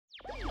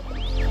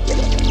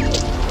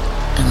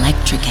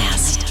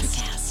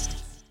Electricast.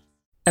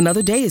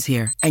 Another day is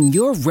here, and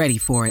you're ready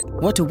for it.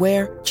 What to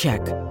wear?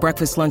 Check.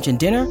 Breakfast, lunch, and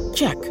dinner?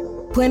 Check.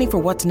 Planning for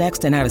what's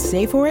next and how to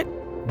save for it?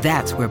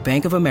 That's where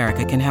Bank of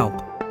America can help.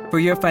 For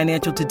your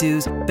financial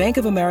to-dos, Bank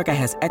of America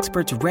has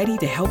experts ready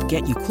to help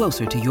get you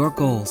closer to your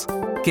goals.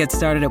 Get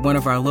started at one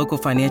of our local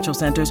financial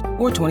centers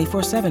or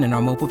 24/7 in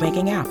our mobile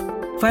banking app.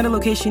 Find a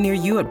location near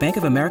you at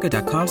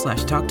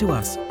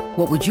bankofamerica.com/talktous.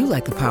 What would you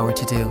like the power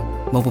to do?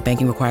 Mobile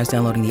banking requires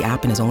downloading the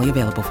app and is only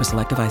available for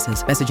select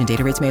devices. Message and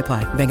data rates may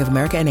apply. Bank of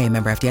America N.A.,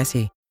 member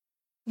FDIC.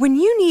 When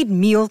you need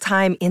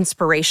mealtime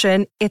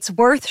inspiration, it's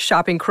worth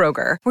shopping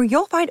Kroger, where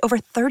you'll find over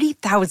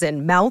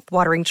 30,000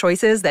 mouth-watering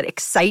choices that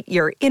excite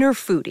your inner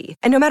foodie.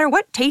 And no matter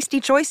what tasty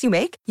choice you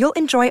make, you'll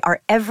enjoy our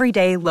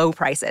everyday low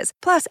prices,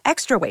 plus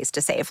extra ways to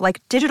save,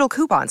 like digital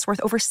coupons worth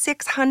over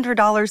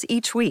 $600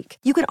 each week.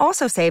 You can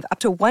also save up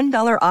to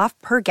 $1 off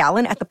per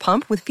gallon at the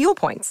pump with fuel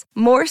points.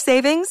 More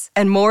savings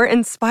and more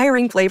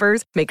inspiring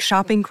flavors make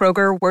shopping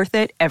Kroger worth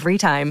it every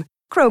time.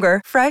 Kroger,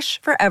 fresh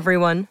for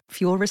everyone.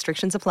 Fuel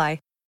restrictions apply.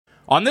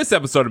 On this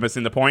episode of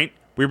Missing the Point,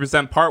 we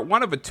present part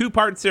one of a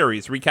two-part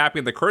series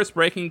recapping the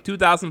curse-breaking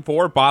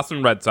 2004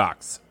 Boston Red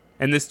Sox.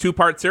 In this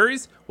two-part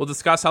series, we'll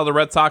discuss how the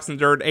Red Sox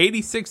endured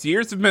 86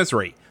 years of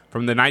misery,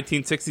 from the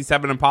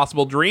 1967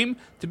 impossible dream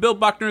to Bill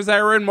Buckner's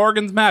era in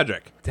Morgan's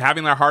Magic, to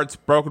having their hearts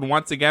broken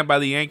once again by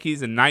the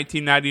Yankees in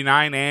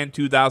 1999 and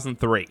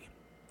 2003.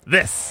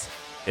 This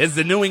is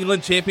the New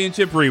England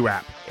Championship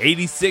Rewrap,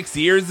 86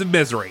 years of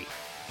misery.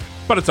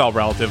 But it's all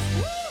relative.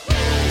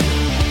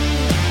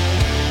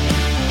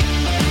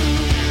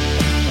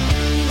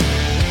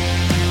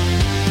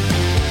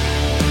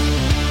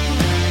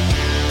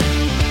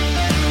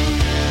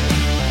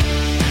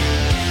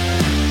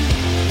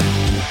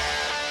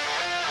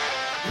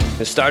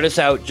 To start us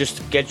out, just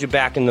to get you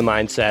back in the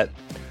mindset,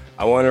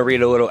 I want to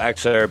read a little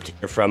excerpt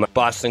from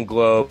Boston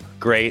Globe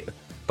great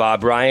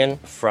Bob Ryan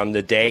from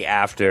the day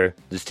after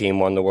this team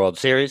won the World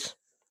Series.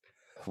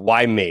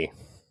 Why me?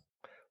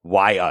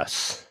 Why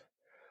us?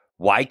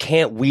 Why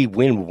can't we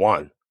win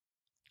one?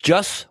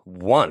 Just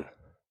one.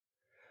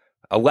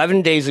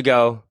 11 days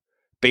ago,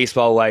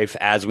 baseball life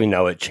as we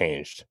know it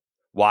changed.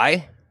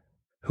 Why?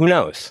 Who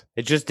knows?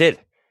 It just did.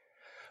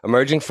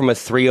 Emerging from a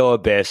 3-0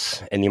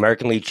 abyss in the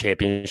American League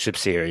Championship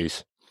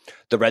Series,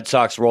 the Red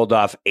Sox rolled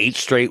off 8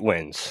 straight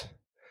wins.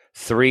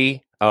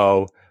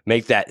 3-0,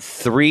 make that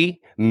 3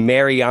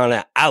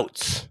 Mariana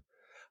outs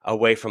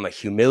away from a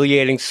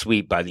humiliating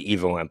sweep by the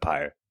Evil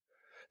Empire.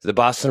 The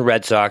Boston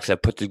Red Sox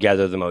have put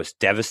together the most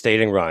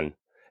devastating run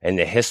in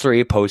the history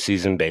of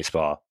postseason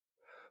baseball,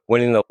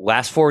 winning the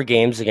last 4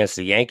 games against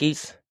the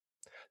Yankees,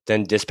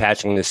 then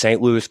dispatching the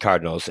St. Louis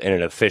Cardinals in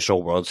an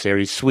official World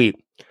Series sweep,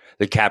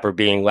 the capper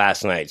being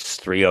last night's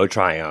 3-0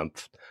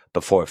 triumph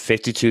before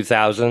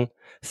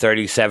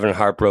 52,037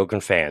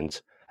 heartbroken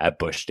fans at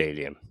Busch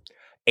Stadium.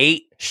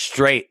 8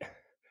 straight.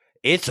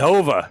 It's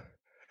over.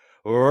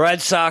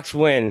 Red Sox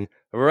win.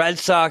 Red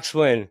Sox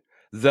win.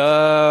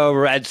 The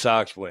Red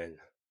Sox win.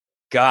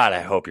 God,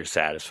 I hope you're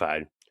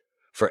satisfied.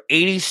 For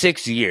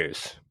 86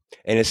 years,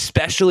 and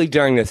especially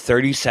during the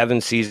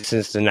 37 seasons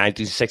since the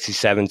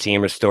 1967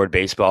 team restored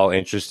baseball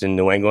interest in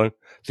New England,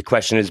 the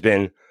question has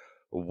been,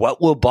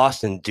 what will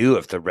Boston do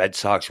if the Red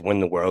Sox win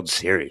the World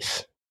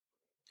Series?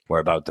 We're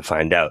about to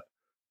find out.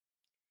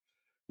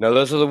 Now,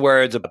 those are the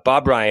words of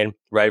Bob Ryan,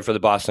 writer for the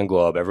Boston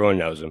Globe. Everyone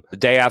knows him. The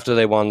day after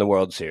they won the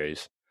World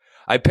Series.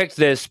 I picked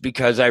this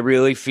because I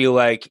really feel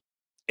like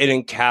it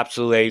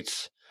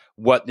encapsulates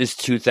what this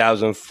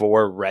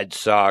 2004 Red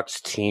Sox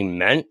team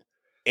meant.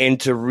 And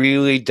to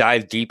really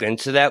dive deep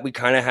into that, we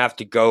kind of have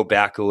to go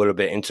back a little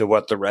bit into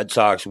what the Red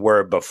Sox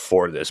were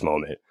before this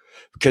moment.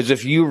 Because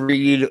if you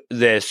read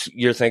this,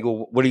 you're thinking,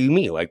 well, what do you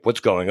mean? Like, what's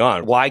going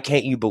on? Why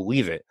can't you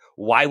believe it?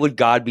 Why would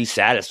God be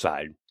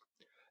satisfied?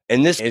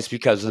 And this is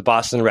because the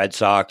Boston Red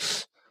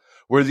Sox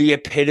were the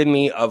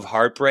epitome of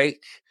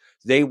heartbreak.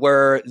 They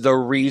were the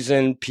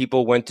reason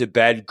people went to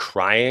bed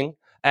crying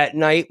at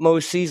night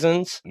most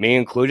seasons, me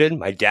included,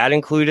 my dad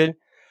included.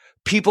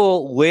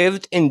 People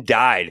lived and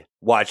died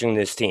watching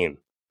this team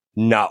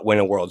not win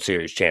a World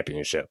Series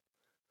championship.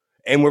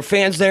 And were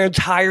fans their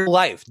entire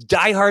life,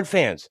 diehard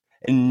fans,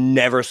 and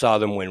never saw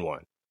them win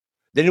one.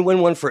 They didn't win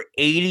one for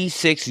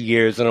 86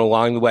 years, and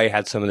along the way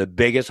had some of the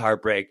biggest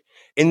heartbreak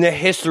in the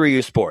history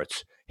of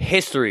sports.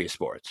 History of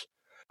sports.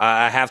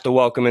 I have to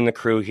welcome in the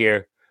crew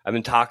here. I've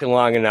been talking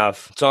long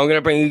enough, so I'm going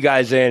to bring you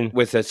guys in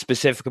with a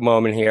specific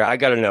moment here. I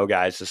got to know,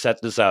 guys, to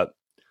set this up.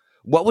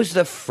 What was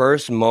the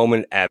first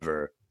moment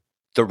ever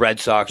the Red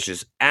Sox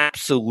just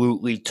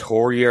absolutely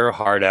tore your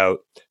heart out,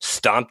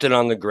 stomped it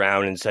on the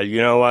ground, and said,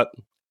 you know what?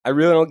 I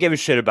really don't give a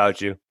shit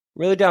about you.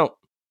 Really don't.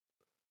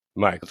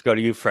 Mike, let's go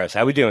to you first.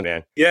 How we doing,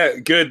 man? Yeah,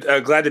 good.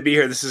 Glad to be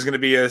here. This is going to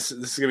be a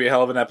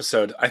hell of an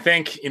episode. I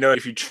think,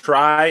 if you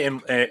try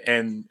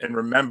and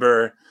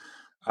remember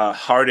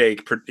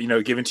heartache,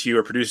 given to you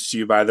or produced to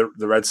you by the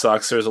Red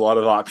Sox, there's a lot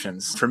of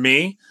options. For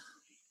me,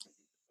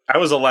 I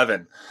was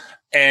 11,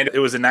 and it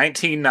was in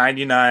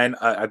 1999.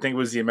 I think it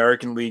was the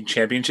American League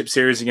Championship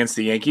Series against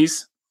the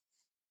Yankees.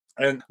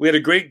 And we had a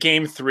great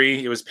game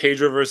 3. It was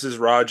Pedro versus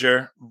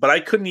Roger, but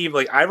I couldn't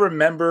even I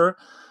remember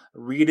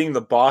reading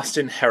the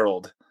Boston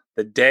Herald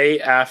the day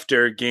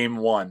after game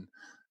 1.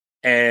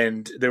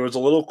 And there was a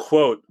little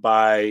quote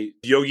by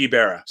Yogi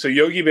Berra. So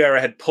Yogi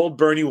Berra had pulled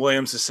Bernie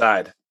Williams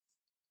aside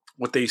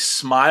with a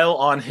smile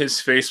on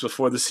his face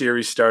before the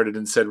series started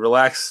and said,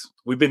 "Relax,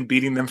 we've been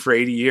beating them for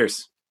 80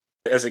 years."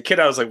 As a kid,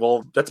 I was like,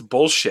 well, that's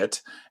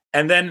bullshit.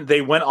 And then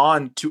they went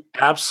on to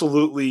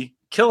absolutely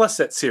kill us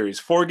that series,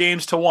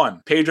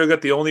 4-1. Pedro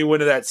got the only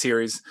win of that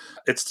series.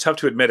 It's tough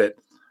to admit it,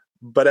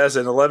 but as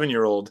an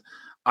 11-year-old,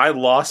 I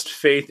lost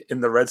faith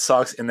in the Red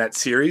Sox in that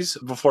series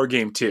before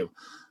game 2.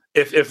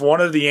 If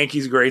one of the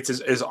Yankees greats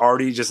is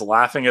already just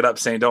laughing it up,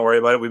 saying, "Don't worry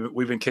about it,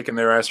 we've been kicking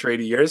their ass for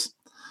 80 years,"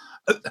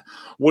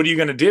 what are you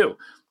going to do?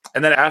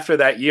 And then after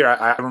that year,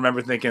 I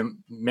remember thinking,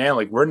 man,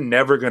 we're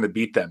never going to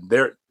beat them.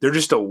 They're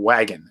just a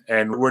wagon,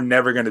 and we're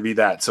never going to be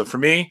that. So for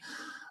me,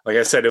 like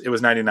I said, it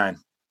was 99.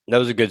 That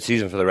was a good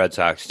season for the Red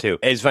Sox, too.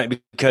 It's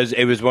funny because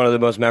it was one of the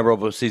most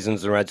memorable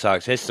seasons in Red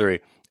Sox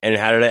history. And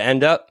how did it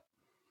end up?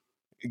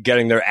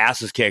 Getting their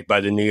asses kicked by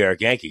the New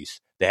York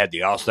Yankees. They had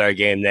the All-Star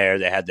game there.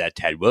 They had that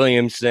Ted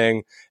Williams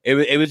thing.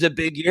 It was a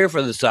big year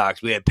for the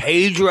Sox. We had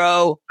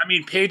Pedro. I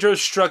mean, Pedro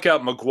struck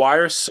out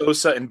McGuire,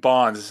 Sosa, and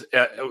Bonds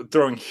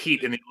throwing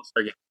heat in the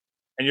All-Star game.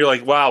 And you're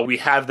like, wow, we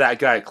have that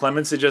guy.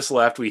 Clemens had just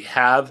left. We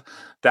have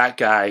that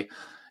guy.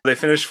 They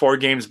finished 4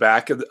 games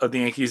back of the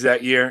Yankees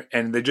that year,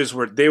 and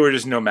they were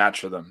just no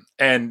match for them.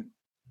 And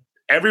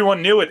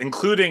everyone knew it,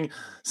 including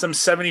some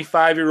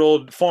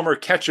 75-year-old former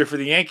catcher for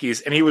the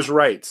Yankees, and he was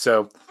right.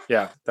 So,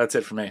 yeah, that's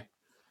it for me.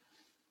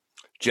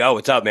 Joe,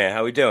 what's up, man?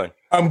 How we doing?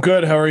 I'm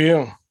good. How are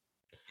you?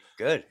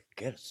 Good.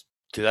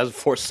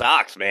 2004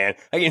 Sox, man.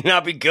 How can you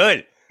not be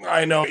good?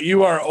 I know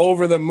you are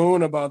over the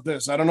moon about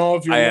this. I don't know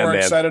if you're more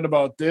excited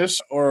about this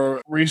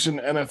or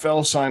recent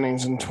NFL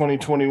signings in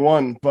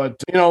 2021,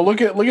 but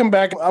looking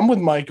back, I'm with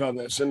Mike on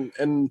this,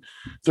 and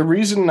the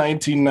reason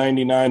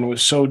 1999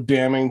 was so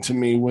damning to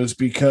me was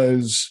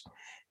because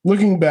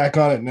looking back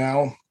on it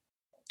now,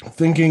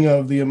 thinking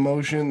of the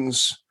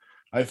emotions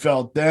I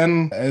felt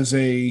then as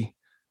an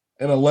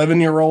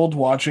 11-year-old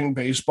watching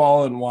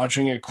baseball and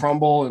watching it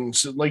crumble. And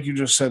like you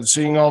just said,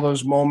 seeing all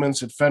those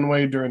moments at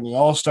Fenway during the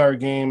All-Star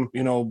game,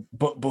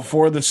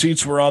 before the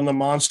seats were on the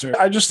monster.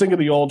 I just think of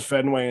the old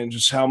Fenway and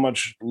just how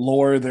much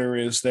lore there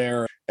is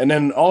there. And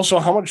then also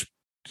how much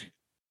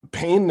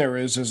pain there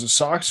is as a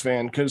Sox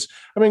fan. Because,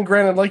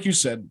 granted, like you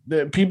said,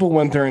 people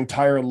went their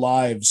entire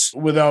lives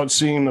without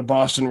seeing the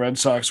Boston Red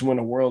Sox win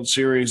a World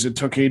Series. It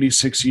took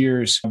 86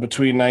 years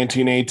between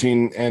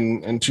 1918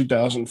 and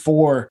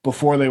 2004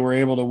 before they were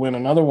able to win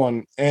another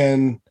one.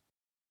 And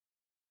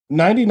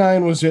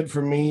 99 was it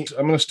for me.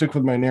 I'm going to stick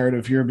with my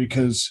narrative here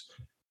because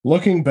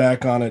looking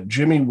back on it,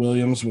 Jimmy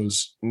Williams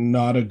was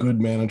not a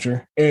good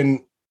manager.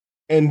 And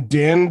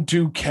Dan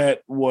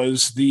Duquette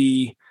was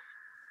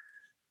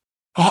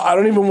I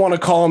don't even want to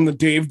call him the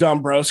Dave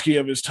Dombrowski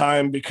of his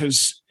time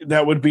because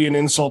that would be an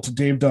insult to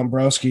Dave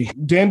Dombrowski.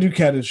 Dan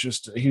Duquette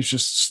he's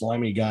just a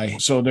slimy guy.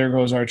 So there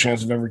goes our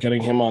chance of ever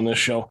getting him on this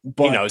show.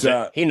 But, he knows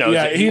it. He knows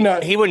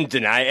it. He wouldn't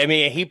deny it.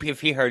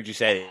 If he heard you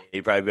say it,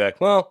 he'd probably be like,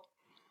 well,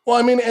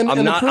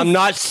 I'm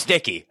not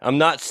sticky. I'm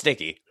not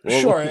sticky.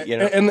 Sure.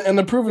 And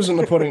the proof is in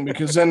the pudding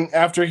because then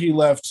after he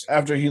left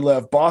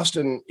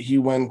Boston, he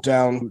went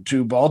down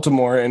to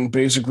Baltimore and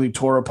basically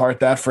tore apart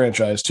that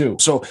franchise too.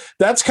 So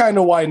that's kind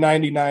of why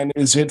 99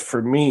 is it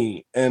for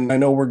me. And I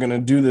know we're going to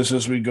do this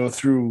as we go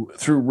through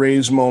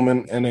Ray's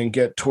moment and then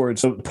get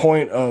towards the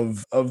point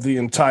of the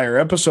entire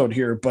episode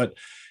here. But,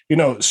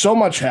 so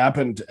much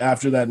happened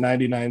after that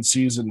 99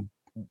 season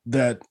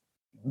that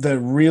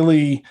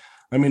really,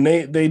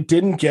 they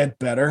didn't get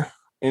better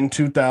in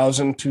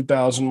 2000,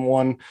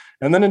 2001.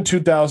 And then in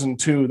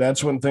 2002,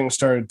 that's when things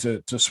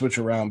started to switch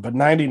around. But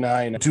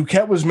 99,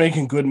 Duquette was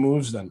making good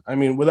moves then.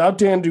 Without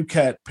Dan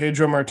Duquette,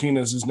 Pedro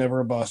Martinez is never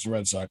a Boston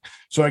Red Sox.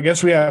 So I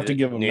guess we have to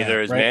give him neither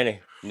is right?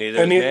 Manny.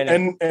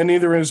 And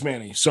neither is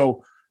Manny.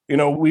 So,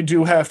 we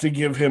do have to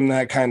give him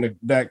that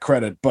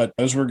credit. But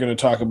as we're going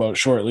to talk about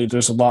shortly,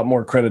 there's a lot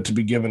more credit to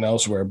be given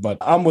elsewhere. But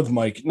I'm with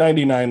Mike.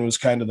 99 was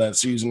kind of that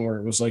season where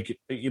it was like,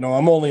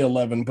 I'm only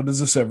 11, but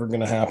is this ever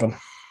going to happen?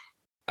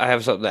 I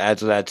have something to add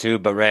to that too,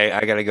 but Ray,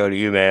 I got to go to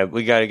you, man.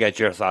 We got to get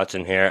your thoughts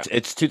in here.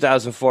 It's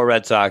 2004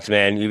 Red Sox,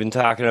 man. You've been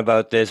talking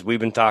about this. We've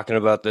been talking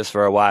about this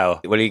for a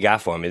while. What do you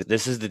got for me?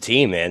 This is the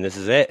team, man. This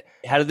is it.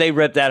 How did they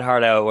rip that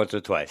heart out once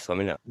or twice? Let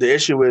me know. The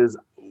issue is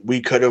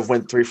we could have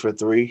went 3 for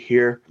 3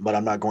 here, but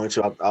I'm not going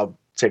to. I'll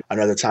take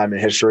another time in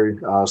history,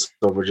 so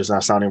we're just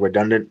not sounding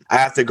redundant. I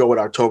have to go with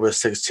October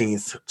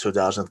 16th,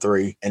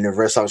 2003. And if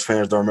Red Sox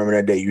fans don't remember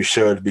that day, you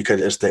should,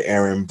 because it's the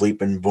Aaron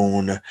Bleepin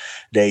Boone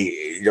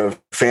day.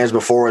 Fans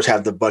before us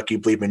have the Bucky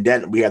Bleepin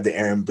Dent. We have the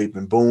Aaron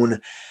Bleepin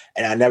Boone.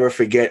 And I never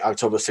forget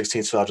October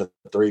 16th,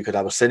 2003, because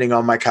I was sitting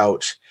on my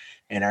couch.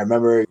 And I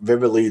remember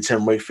vividly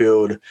Tim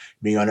Wakefield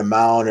being on the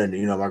mound,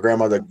 and my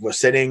grandmother was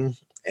sitting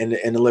in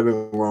the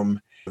living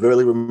room. I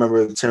vividly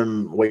remember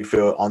Tim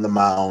Wakefield on the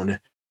mound,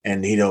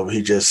 and he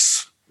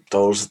just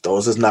throws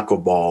his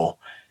knuckleball,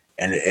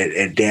 and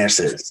it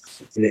dances.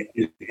 And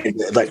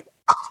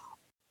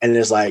and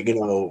it's like,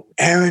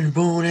 Aaron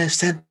Boone has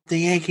sent the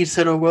Yankees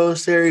to the World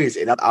Series.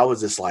 And I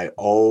was just like,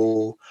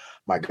 oh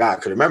my God.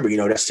 Because remember,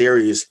 that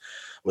series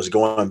was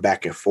going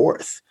back and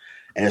forth.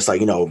 And it's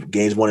like,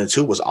 games 1 and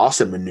 2 was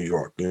awesome in New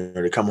York.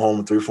 They come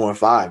home 3, 4, and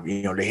 5.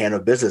 They handle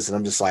business. And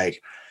I'm just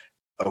like,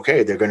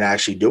 okay, they're going to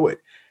actually do it.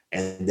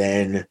 And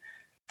then,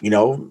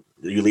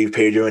 you leave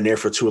Pedro in there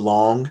for too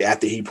long.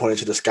 After he pointed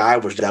to the sky,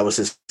 that was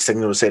his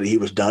signal to say that he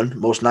was done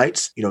most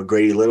nights.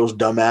 Grady Little's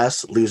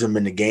dumbass leaves him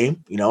in the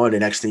game, and the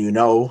next thing you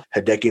know,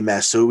 Hideki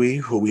Matsui,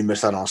 who we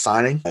missed out on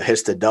signing,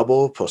 hits the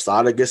double.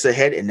 Posada gets a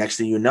hit. And next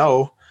thing you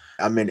know,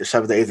 I'm in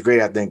 7th or 8th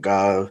grade, I think,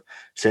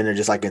 sitting there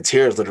just like in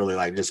tears, literally,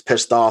 like just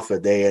pissed off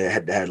that they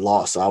had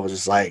lost. So I was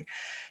just like,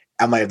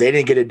 if they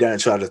didn't get it done in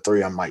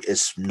 2003, I'm like,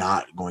 it's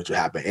not going to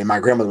happen. And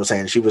my grandmother was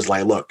saying, she was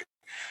like, look,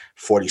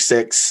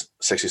 46,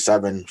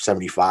 67,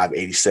 75,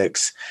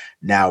 86.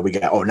 Now we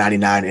got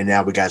 99, and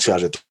now we got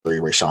 2003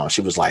 Rashawn. She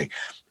was like,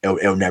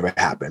 it'll never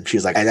happen. She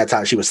was like, at that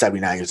time she was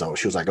 79 years old.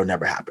 She was like, it'll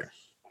never happen.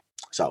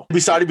 So we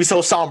started to be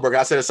so somber.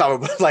 I said it's somber,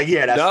 but like,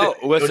 yeah,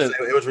 listen,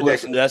 it was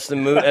ridiculous. Listen, that's the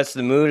mood. That's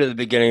the mood at the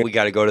beginning. We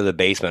got to go to the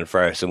basement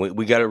first, and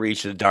we got to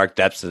reach the dark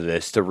depths of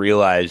this to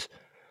realize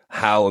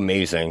how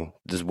amazing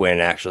this win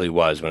actually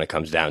was when it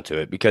comes down to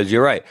it. Because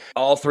you're right.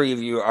 All three of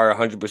you are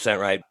 100%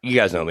 right. You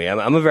guys know me.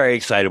 I'm a very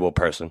excitable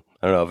person.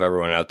 I don't know if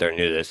everyone out there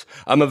knew this.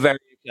 I'm a very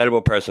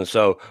excitable person.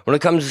 So when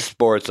it comes to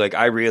sports, like,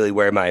 I really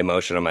wear my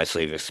emotion on my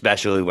sleeve,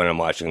 especially when I'm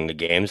watching the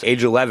games.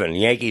 Age 11,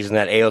 Yankees in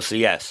that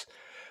ALCS.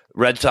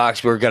 Red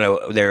Sox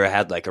they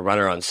had like a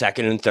runner on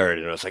second and third.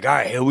 And I was like, all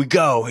right, here we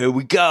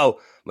go.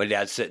 My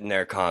dad's sitting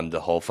there calm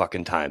the whole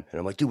fucking time. And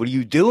I'm like, dude, what are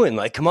you doing?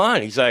 Like, come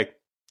on. He's like,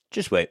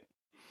 just wait.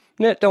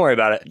 Nah, don't worry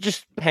about it.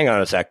 Just hang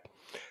on a sec.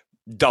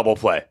 Double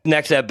play.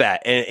 Next at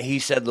bat. And he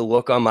said the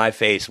look on my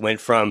face went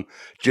from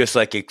just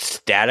like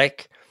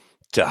ecstatic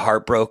to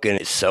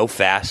heartbroken so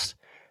fast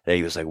that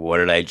he was like, what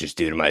did I just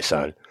do to my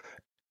son?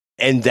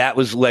 And that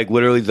was like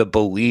literally the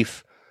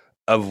belief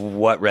of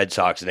what Red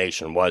Sox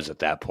Nation was at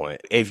that point.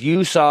 If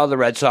you saw the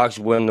Red Sox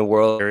win the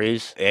World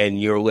Series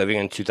and you were living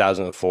in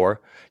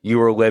 2004, you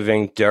were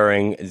living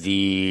during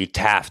the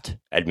Taft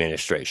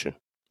administration.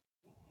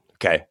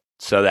 Okay.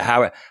 So the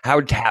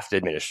Howard Taft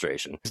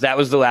administration. That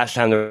was the last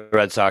time the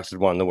Red Sox had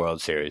won the World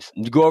Series.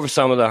 Go over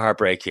some of the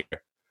heartbreak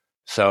here.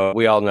 So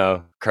we all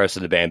know Curse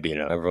of the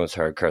Bambino. Everyone's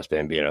heard Curse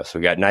Bambino. So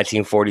we got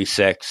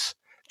 1946.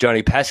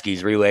 Johnny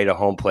Pesky's relayed a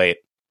home plate.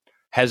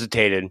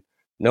 Hesitated.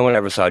 No one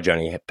ever saw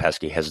Johnny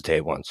Pesky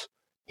hesitate once.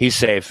 He's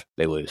safe.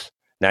 They lose.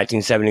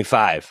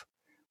 1975.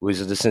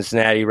 Loses the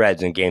Cincinnati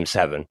Reds in Game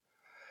 7.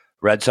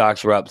 Red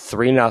Sox were up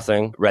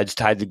 3-0. Reds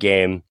tied the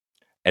game.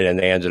 And then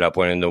they ended up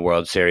winning the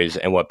World Series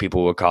and what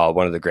people would call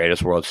one of the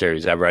greatest World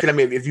Series ever. I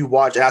mean, if you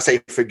watch, and I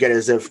say forget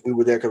as if we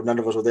were there because none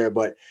of us were there,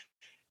 but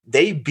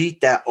they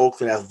beat that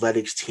Oakland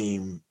Athletics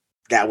team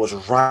that was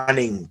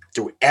running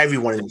through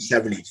everyone in the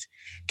 70s.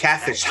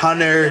 Catfish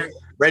Hunter,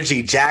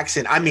 Reggie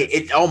Jackson. I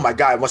mean, oh my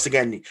God. Once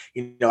again,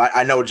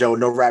 I know, Joe,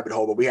 no rabbit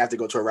hole, but we have to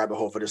go to a rabbit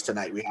hole for this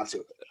tonight. We have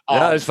to.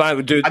 No, it's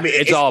fine. Dude,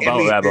 it's all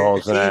about rabbit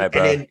holes tonight,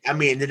 bro. Then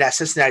that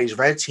Cincinnati's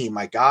Red team,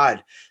 my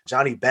God,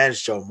 Johnny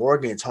Bench, Joe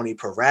Morgan, Tony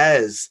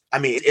Perez. I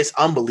mean, it's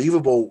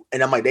unbelievable.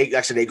 And I'm like,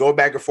 they go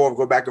back and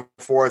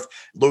forth.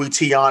 Louis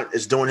Tiant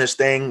is doing his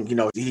thing.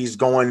 He's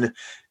going,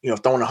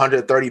 throwing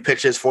 130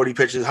 pitches, 40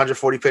 pitches,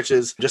 140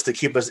 pitches just to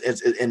keep us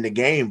in the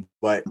game.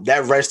 But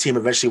that Reds team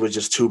eventually was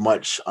just too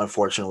much,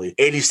 unfortunately.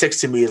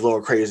 86 to me is a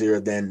little crazier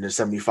than the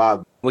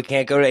 75. We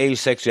can't go to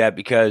 86 yet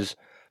because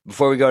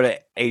before we go to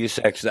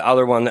 86, the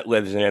other one that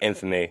lives in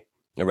infamy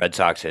in Red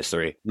Sox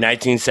history,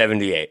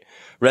 1978.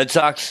 Red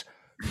Sox,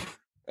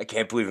 I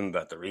can't believe I'm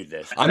about to read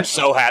this. I'm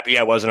so happy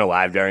I wasn't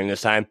alive during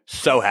this time.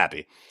 So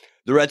happy.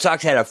 The Red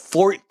Sox had a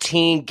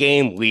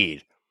 14-game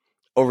lead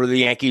over the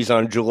Yankees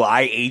on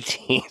July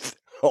 18th.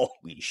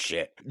 Holy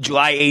shit.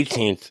 July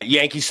 18th.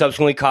 Yankees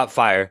subsequently caught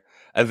fire,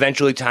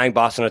 eventually tying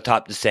Boston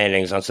atop the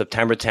standings on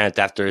September 10th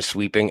after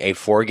sweeping a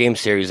 4-game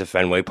series at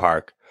Fenway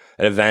Park,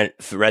 an event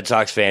Red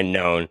Sox fan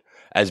known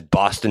as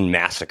Boston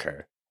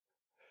Massacre.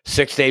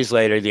 6 days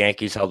later, the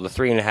Yankees held a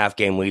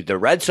 3.5-game lead. The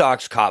Red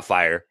Sox caught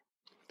fire,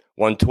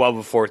 won 12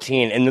 of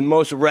 14 in the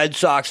most Red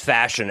Sox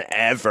fashion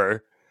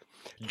ever,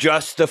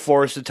 just to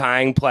force a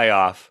tying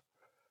playoff.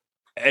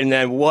 And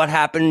then what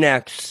happened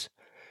next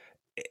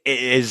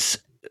is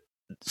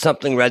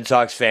something Red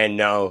Sox fans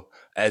know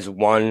as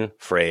one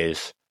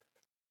phrase: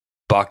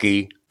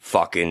 Bucky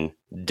fucking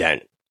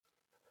Dent.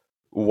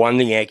 Won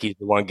the Yankees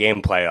the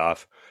 1-game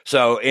playoff.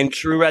 So in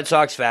true Red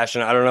Sox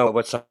fashion, I don't know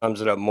what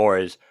sums it up more,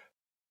 is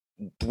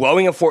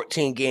blowing a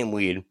 14-game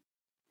lead,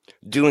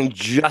 doing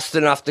just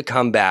enough to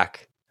come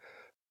back,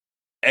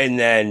 and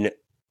then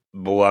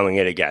blowing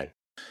it again.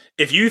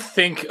 If you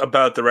think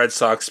about the Red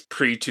Sox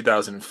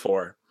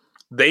pre-2004,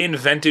 they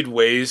invented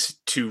ways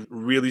to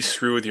really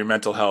screw with your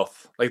mental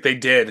health. Like they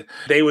did.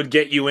 They would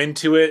get you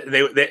into it.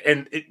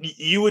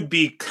 You would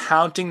be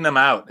counting them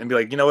out and be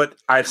like, you know what?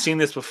 I've seen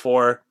this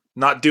before.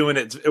 Not doing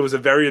it. It was a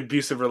very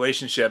abusive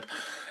relationship.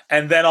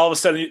 And then all of a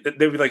sudden they'd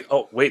be like,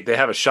 oh, wait, they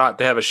have a shot.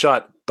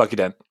 Bucky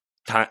Dent.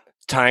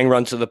 Tying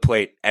runs to the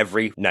plate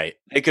every night.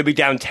 It could be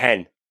down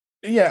 10.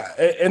 Yeah,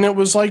 and it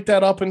was like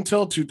that up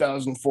until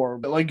 2004.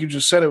 But like you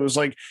just said, it was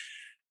like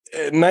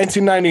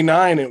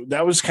 1999,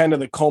 that was kind of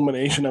the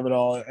culmination of it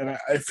all. And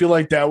I feel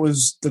like that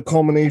was the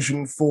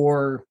culmination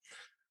for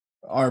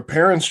our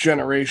parents'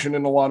 generation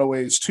in a lot of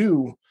ways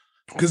too,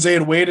 because they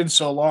had waited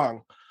so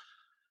long.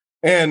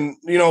 And,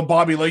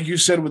 Bobby, like you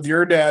said, with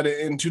your dad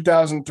in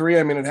 2003,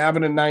 I mean, it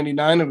happened in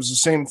 99. It was the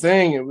same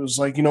thing. It was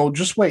like,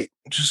 just wait,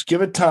 just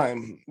give it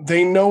time.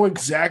 They know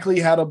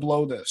exactly how to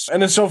blow this.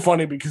 And it's so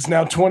funny because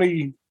now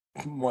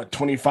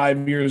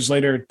 25 years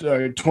later,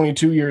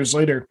 22 years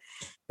later,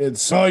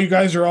 it's, oh, you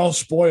guys are all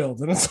spoiled.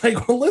 And it's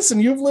like, well,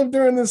 listen, you've lived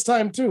during this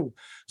time too.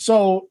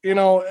 So,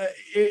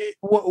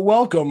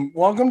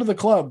 welcome to the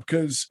club.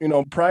 Because,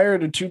 prior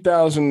to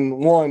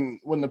 2001,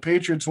 when the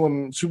Patriots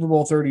won Super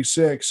Bowl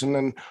 36 and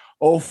then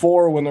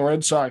 2004 when the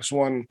Red Sox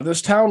won,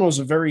 this town was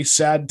a very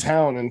sad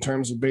town in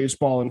terms of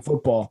baseball and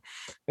football.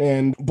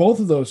 And both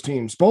of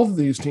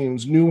these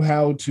teams knew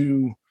how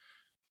to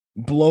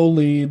blow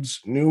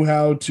leads, knew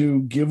how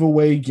to give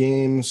away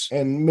games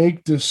and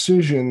make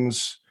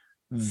decisions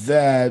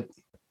that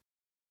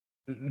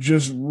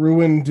just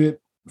ruined it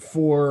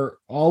for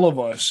all of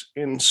us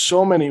in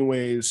so many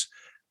ways.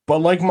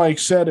 But like Mike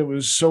said, it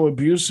was so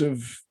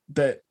abusive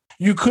that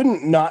you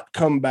couldn't not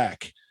come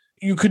back.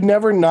 You could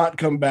never not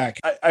come back.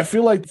 I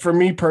feel like for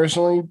me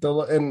personally,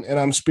 and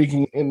I'm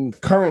speaking in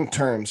current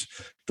terms,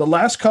 the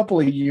last couple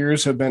of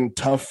years have been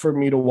tough for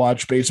me to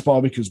watch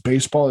baseball because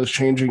baseball is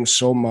changing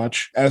so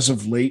much as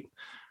of late.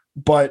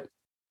 But,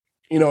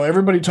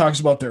 everybody talks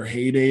about their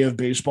heyday of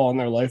baseball in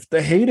their life.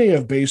 The heyday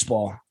of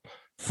baseball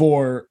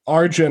for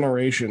our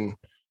generation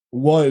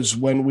was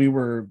when we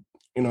were,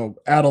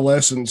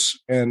 adolescents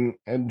and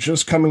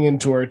just coming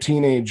into our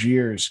teenage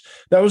years.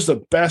 That was the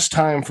best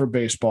time for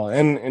baseball.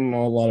 And a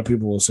lot of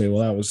people will say,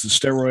 well, that was the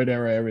steroid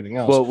era, everything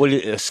else. Well,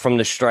 from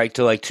the strike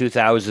to like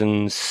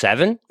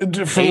 2007? From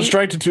the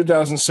strike to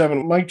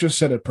 2007, Mike just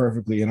said it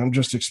perfectly. And I'm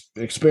just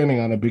expanding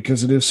on it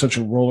because it is such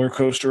a roller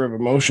coaster of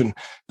emotion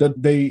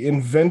that they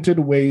invented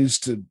ways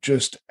to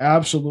just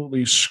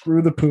absolutely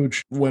screw the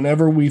pooch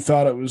whenever we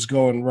thought it was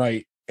going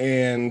right.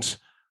 And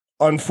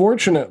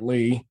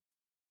unfortunately,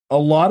 a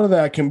lot of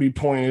that can be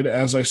pointed,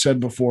 as I said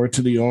before,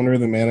 to the owner,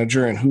 the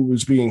manager, and who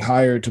was being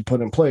hired to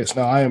put in place.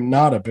 Now, I am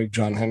not a big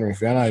John Henry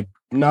fan. I'm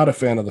not a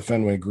fan of the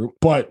Fenway Group,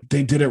 but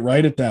they did it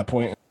right at that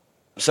point.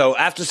 So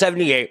after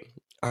 78,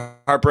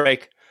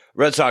 heartbreak,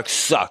 Red Sox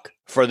suck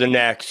for the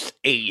next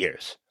 8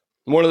 years.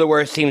 One of the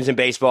worst teams in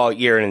baseball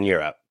year in and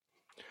year out.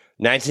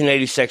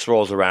 1986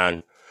 rolls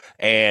around,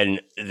 and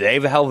they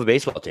have a hell of a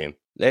baseball team.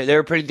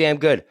 They're pretty damn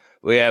good.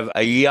 We have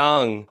a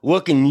young,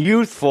 looking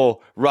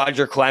youthful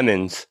Roger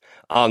Clemens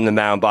on the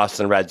mound,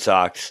 Boston Red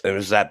Sox. It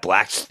was that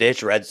black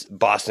stitch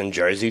Boston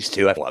jerseys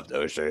too. I love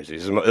those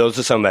jerseys. Those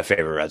are some of my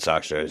favorite Red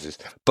Sox jerseys.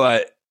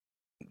 But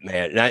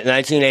man,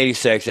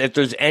 1986, if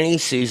there's any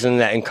season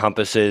that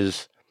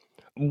encompasses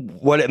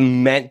what it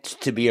meant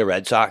to be a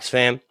Red Sox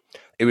fan,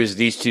 it was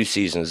these two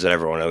seasons that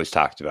everyone always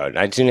talked about.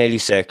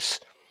 1986,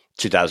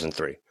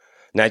 2003.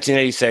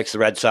 1986, the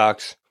Red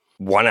Sox,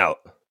 one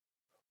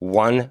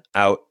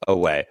out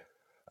away.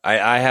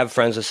 I have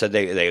friends that said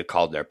they had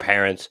called their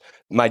parents.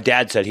 My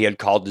dad said he had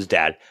called his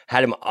dad,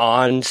 had him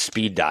on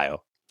speed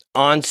dial,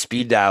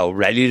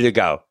 ready to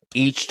go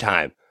each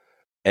time.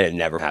 And it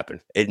never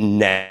happened.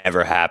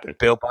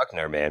 Bill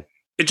Buckner, man.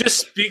 It just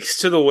speaks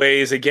to the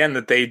ways, again,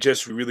 that they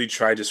just really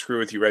tried to screw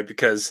with you, right?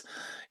 Because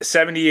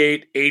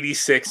 78,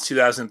 86,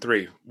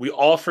 2003. We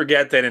all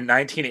forget that in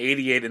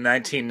 1988 and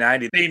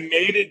 1990, they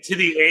made it to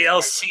the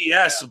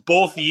ALCS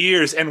both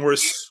years and were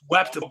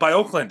swept by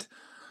Oakland.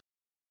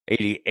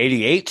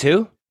 88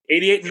 too?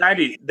 88 and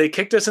 90. They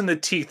kicked us in the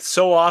teeth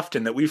so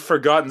often that we've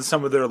forgotten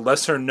some of their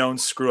lesser-known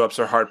screw-ups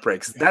or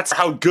heartbreaks. That's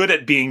how good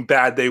at being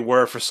bad they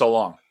were for so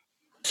long.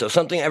 So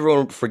something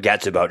everyone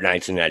forgets about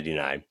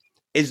 1999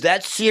 is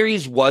that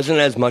series wasn't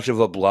as much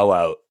of a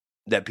blowout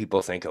that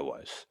people think it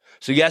was.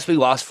 So yes, we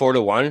lost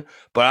 4-1,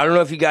 but I don't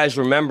know if you guys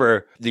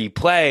remember the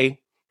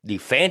play, the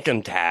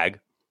phantom tag,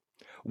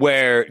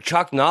 where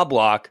Chuck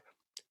Knobloch,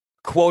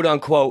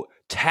 quote-unquote,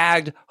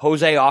 tagged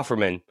Jose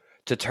Offerman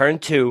to turn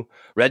 2.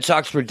 Red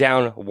Sox were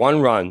down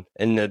 1 run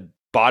in the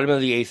bottom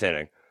of the 8th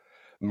inning.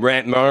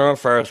 Runner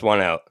first,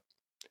 1 out.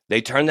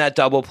 They turned that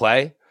double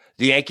play.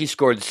 The Yankees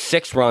scored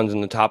 6 runs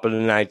in the top of the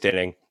 9th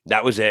inning.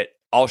 That was it.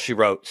 All she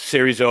wrote.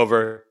 Series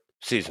over.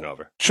 Season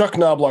over. Chuck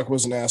Knobloch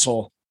was an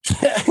asshole.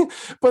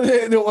 But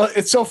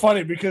it's so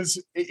funny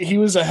because he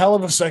was a hell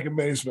of a second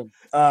baseman.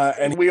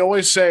 And we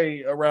always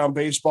say around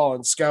baseball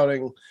and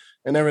scouting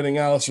and everything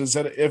else is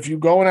that if you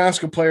go and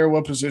ask a player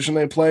what position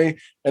they play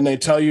and they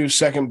tell you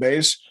second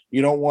base,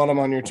 you don't want them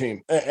on your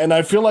team. And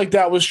I feel like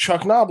that was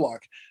Chuck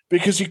Knobloch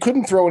because he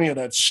couldn't throw any of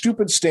that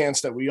stupid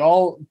stance that we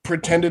all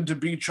pretended to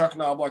be Chuck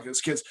Knobloch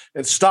as kids.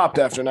 It stopped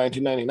after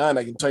 1999,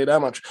 I can tell you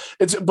that much.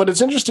 But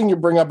it's interesting you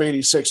bring up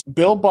 86.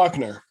 Bill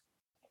Buckner,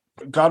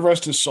 God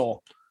rest his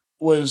soul,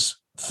 was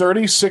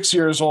 36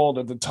 years old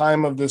at the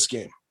time of this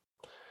game.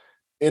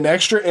 in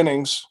extra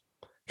innings,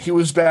 he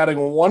was batting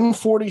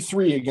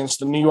 143 against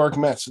the New York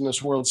Mets in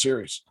this World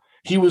Series.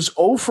 He was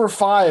 0 for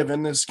 5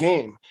 in this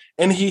game,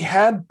 and he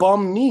had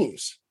bum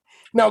knees.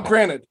 Now,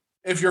 granted,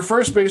 if your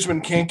first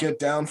baseman can't get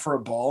down for a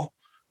ball,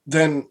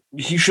 then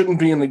he shouldn't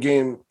be in the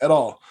game at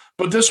all.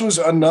 But this was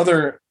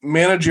another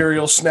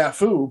managerial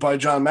snafu by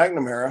John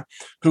McNamara,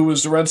 who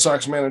was the Red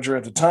Sox manager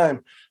at the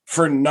time,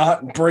 for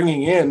not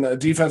bringing in a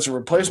defensive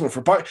replacement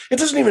for Park. It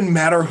doesn't even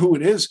matter who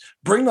it is.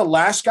 Bring the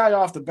last guy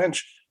off the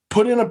bench.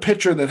 Put in a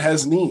pitcher that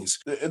has knees.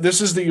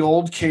 This is the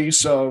old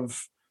case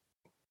of,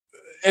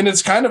 and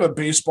it's kind of a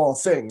baseball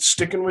thing,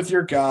 sticking with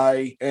your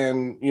guy,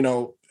 and, you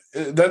know,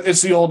 that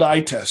it's the old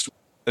eye test.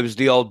 It was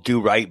the old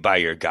do right by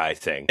your guy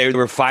thing. They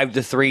were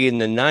 5-3 in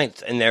the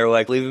ninth, and they were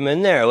like, leave him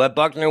in there. Let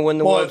Buckner win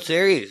the World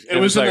Series. It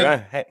was in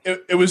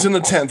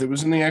the 10th. It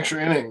was in the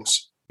extra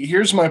innings.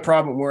 Here's my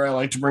problem where I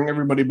like to bring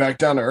everybody back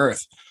down to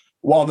earth.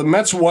 While the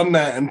Mets won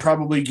that and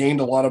probably gained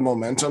a lot of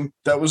momentum,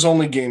 that was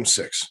only game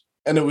 6,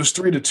 and it was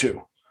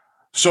 3-2.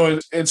 So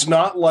it's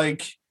not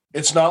like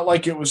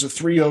it was a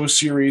 3-0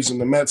 series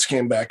and the Mets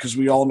came back, because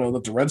we all know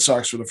that the Red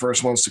Sox were the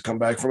first ones to come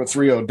back from a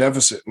 3-0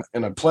 deficit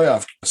in a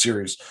playoff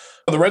series.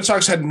 The Red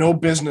Sox had no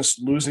business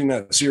losing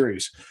that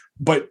series,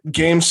 but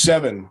game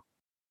 7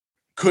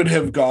 could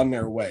have gone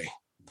their way.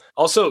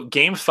 Also,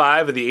 game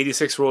 5 of the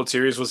 86 World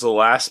Series was the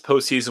last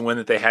postseason win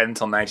that they had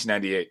until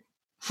 1998.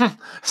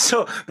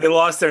 So they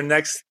lost their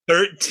next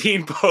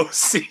 13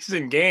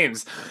 postseason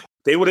games.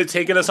 They would have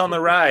taken us on the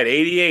ride,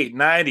 88,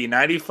 90,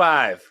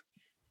 95,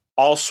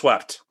 all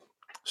swept.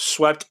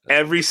 Swept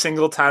every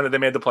single time that they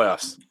made the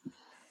playoffs.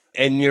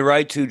 And you're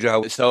right, too,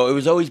 Joe. So it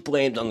was always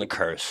blamed on the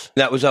curse.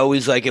 That was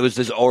always like, it was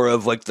this aura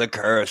of like the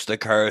curse.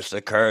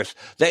 The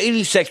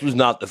 86 was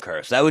not the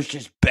curse. That was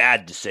just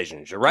bad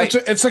decisions. You're right.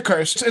 It's a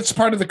curse. It's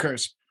part of the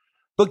curse.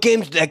 But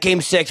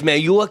game 6,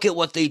 man, you look at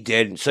what they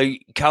did. So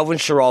Calvin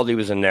Schiraldi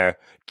was in there,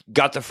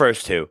 got the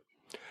first 2.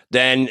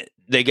 Then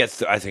they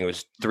get, I think it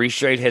was 3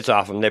 straight hits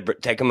off him. They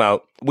take him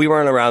out. We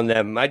weren't around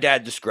them. My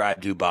dad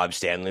described who Bob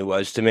Stanley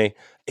was to me.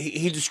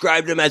 He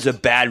described him as a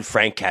bad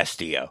Frank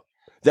Castillo.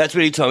 That's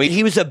what he told me.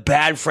 He was a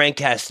bad Frank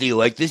Castillo.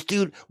 Like, this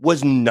dude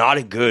was not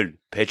a good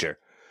pitcher.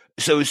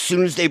 So as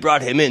soon as they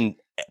brought him in,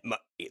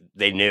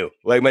 they knew.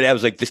 Like, my dad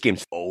was like, this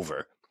game's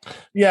over.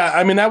 Yeah,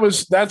 I mean,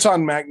 that's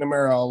on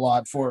McNamara a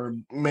lot for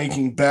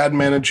making bad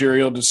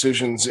managerial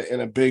decisions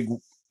in a big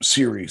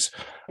series.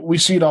 We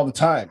see it all the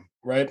time,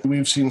 right?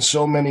 We've seen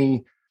so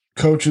many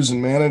coaches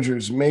and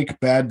managers make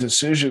bad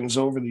decisions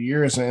over the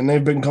years, and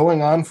they've been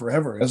going on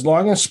forever. As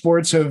long as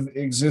sports have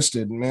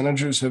existed,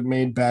 managers have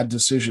made bad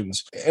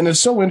decisions. And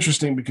it's so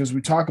interesting because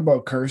we talk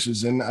about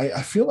curses, and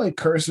I feel like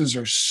curses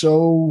are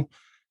so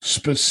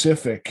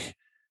specific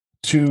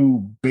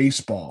to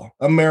baseball,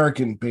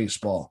 American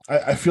baseball.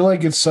 I feel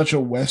like it's such a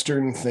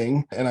Western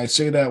thing, and I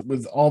say that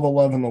with all the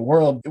love in the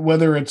world,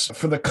 whether it's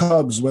for the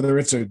Cubs, whether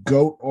it's a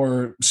GOAT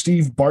or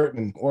Steve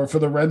Barton, or for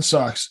the Red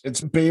Sox, it's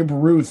Babe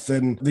Ruth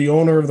and the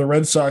owner of the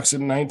Red Sox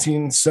in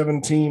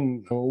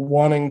 1917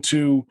 wanting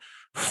to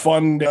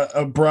fund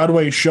a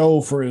Broadway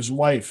show for his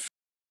wife.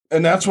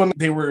 And that's when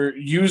they were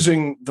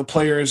using the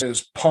players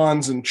as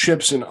pawns and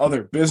chips in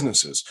other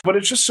businesses. But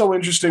it's just so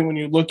interesting when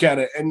you look at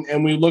it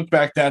and we look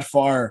back that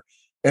far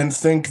and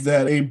think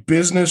that a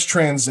business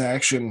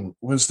transaction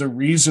was the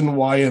reason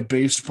why a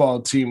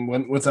baseball team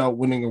went without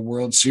winning a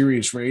World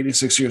Series for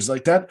 86 years.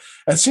 Like that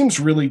seems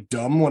really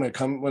dumb when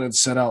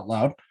it's said out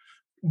loud.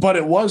 But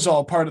it was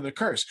all part of the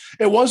curse.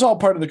 It was all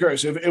part of the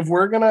curse. If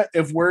we're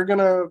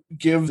gonna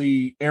give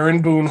the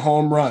Aaron Boone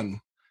home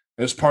run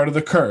as part of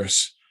the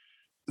curse,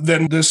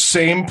 then this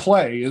same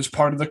play is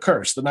part of the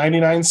curse. The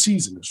 99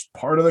 season is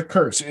part of the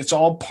curse. It's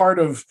all part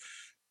of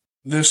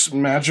this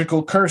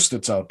magical curse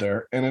that's out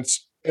there, and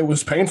it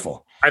was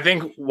painful. I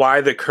think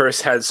why the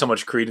curse had so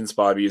much credence,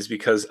 Bobby, is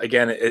because,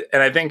 again,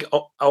 and I think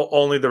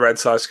only the Red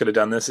Sox could have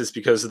done this, is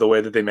because of the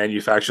way that they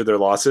manufacture their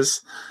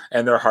losses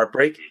and their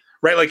heartbreak,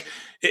 right? Like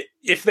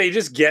if they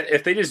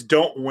just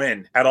don't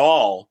win at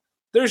all,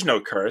 there's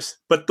no curse.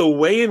 But the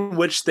way in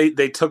which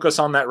they took us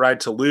on that ride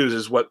to lose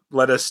is what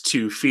led us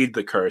to feed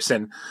the curse.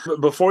 And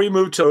before you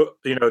move to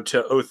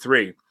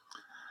 03,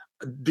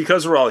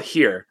 because we're all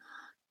here,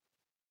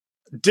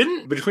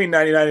 didn't between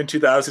 99 and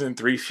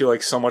 2003 feel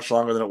like so much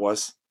longer than it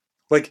was?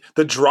 Like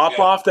the drop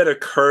off that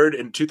occurred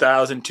in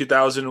 2000,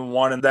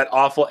 2001, and that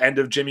awful end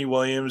of Jimmy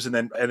Williams, and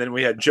then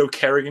we had Joe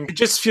Kerrigan. It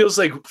just feels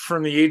like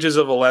from the ages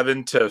of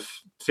 11 to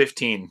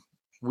 15,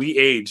 we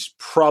aged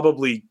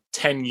probably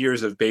 10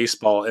 years of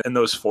baseball in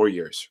those 4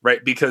 years,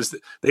 right? Because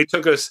they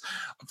took us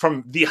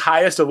from the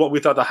highest of what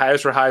we thought the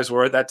highs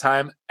were at that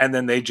time, and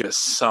then they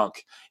just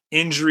sunk.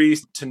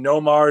 Injuries to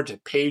Nomar, to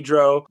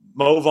Pedro,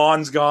 Mo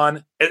Vaughn's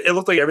gone. It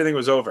looked like everything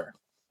was over.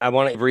 I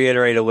want to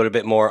reiterate a little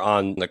bit more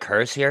on the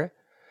curse here.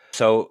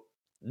 So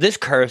this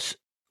curse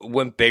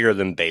went bigger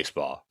than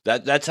baseball.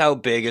 That's how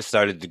big it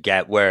started to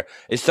get, where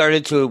it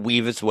started to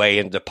weave its way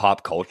into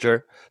pop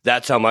culture.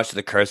 That's how much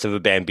the curse of a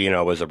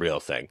Bambino was a real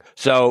thing.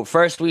 So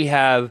first we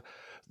have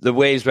the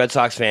ways Red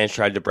Sox fans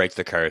tried to break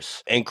the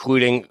curse,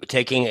 including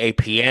taking a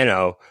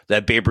piano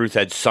that Babe Ruth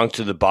had sunk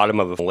to the bottom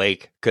of a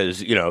lake,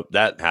 because, you know,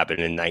 that happened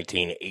in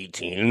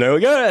 1918. And they're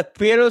like, yeah, the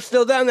piano's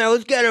still down there.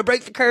 Let's get it,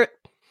 break the curse.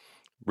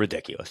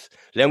 Ridiculous.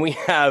 Then we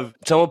have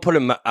someone put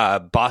a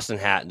Boston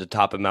hat at the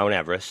top of Mount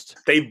Everest.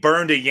 They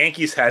burned a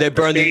Yankees hat. They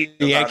burned the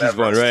Yankees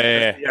one,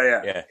 right?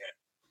 Yeah.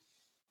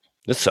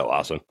 That's so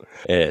awesome.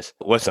 It is.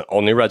 Listen,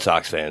 only Red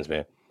Sox fans,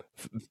 man.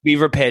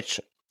 Fever Pitch,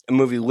 a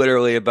movie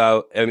literally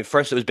about, I mean,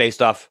 first it was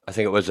based off, I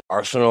think it was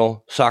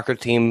Arsenal soccer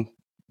team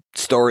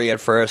story at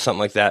first, something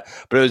like that.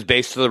 But it was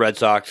based on the Red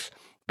Sox,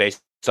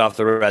 based off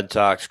the Red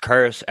Sox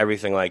curse,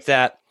 everything like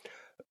that.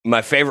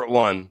 My favorite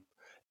one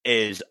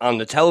is on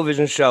the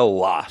television show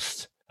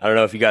Lost. I don't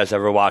know if you guys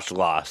ever watched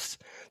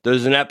Lost.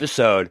 There's an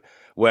episode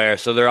where,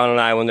 so they're on an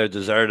island, they're a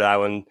deserted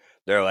island.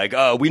 They're like,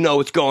 oh, we know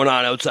what's going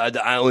on outside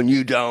the island.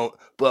 You don't,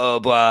 blah,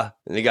 blah.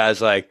 And the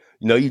guy's like,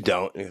 no, you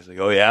don't. And he's like,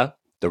 oh, yeah?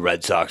 The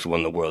Red Sox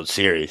won the World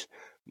Series.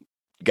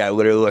 The guy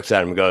literally looks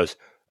at him and goes,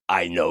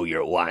 I know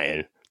you're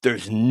lying.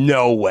 There's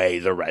no way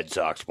the Red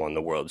Sox won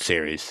the World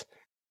Series.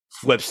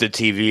 Flips the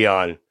TV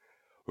on.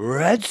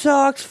 Red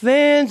Sox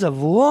fans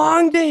of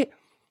long day.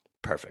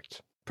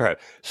 Perfect.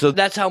 So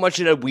that's how much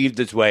it had weaved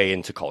its way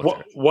into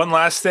culture. One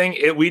last thing,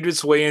 it weaved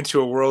its way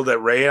into a world that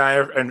Ray and I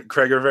and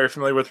Craig are very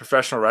familiar with,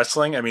 professional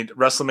wrestling. I mean,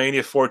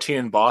 WrestleMania 14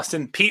 in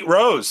Boston. Pete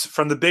Rose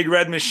from the Big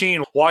Red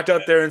Machine walked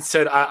out there and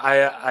said,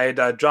 I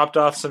had dropped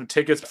off some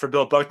tickets for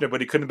Bill Buckner, but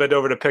he couldn't bend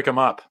over to pick them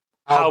up.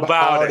 How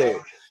about it?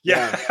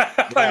 Yeah.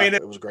 I mean,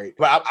 it was great.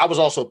 But I was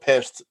also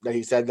pissed that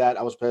he said that.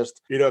 I was pissed,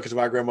 because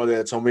my grandmother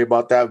had told me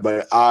about that.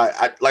 But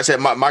I like I said,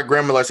 my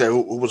grandmother, like I said,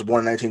 who was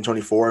born in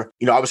 1924,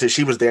 obviously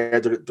she was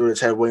there through the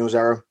Ted Williams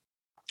era.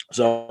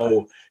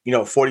 So,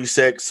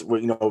 46,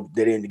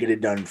 they didn't get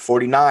it done.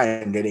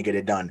 49, they didn't get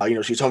it done.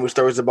 She told me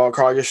stories about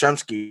Carl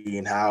Yastrzemski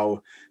and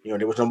how,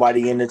 there was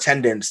nobody in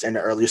attendance in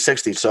the early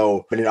 60s.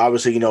 So, and then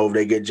obviously,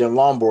 they get Jim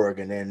Lomborg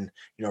and then,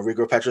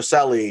 Rico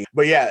Petrocelli.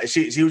 But yeah,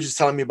 she was just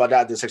telling me about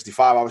that in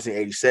 65, obviously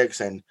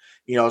 86. And,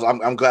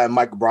 I'm glad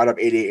Mike brought up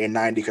 88 and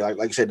 90 because,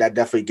 like I said, that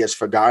definitely gets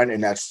forgotten.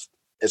 And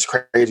it's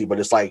crazy. But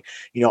it's like,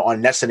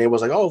 on Nesson, it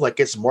was like, oh, like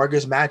it's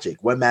Morgus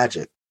magic. What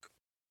magic?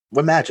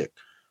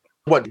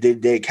 What,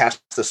 did they cast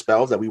the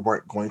spell that we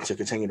weren't going to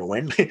continue to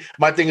win?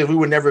 My thing is we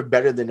were never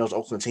better than those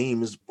Oakland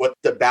teams. What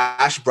the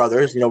Bash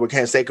brothers, with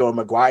Canseco and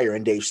McGuire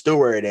and Dave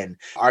Stewart and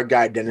our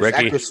guy Dennis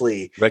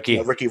Eckersley,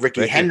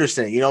 Ricky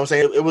Henderson. You know what I'm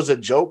saying? It was a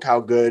joke how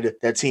good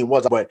that team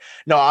was. But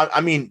no,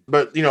 I mean,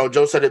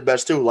 Joe said it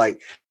best too.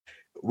 Like,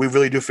 we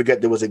really do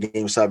forget there was a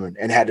Game 7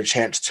 and had a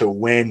chance to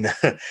win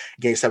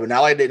Game 7.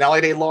 Not like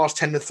they lost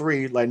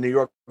 10-3 like New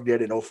York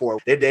did in 2004.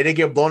 They didn't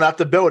get blown out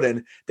the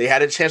building. They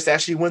had a chance to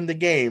actually win the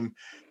game.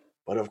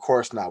 But of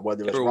course not.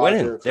 Whether it's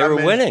Roger, they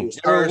were winning.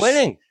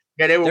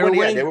 Yeah, they were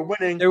winning. They were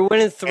winning. They were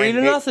winning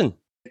 3-0.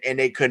 And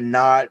they could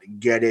not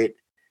get it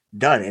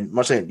done. And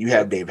once again, you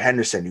have Dave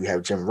Henderson, you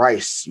have Jim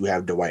Rice, you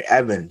have Dwight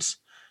Evans.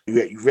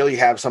 You really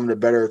have some of the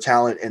better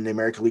talent in the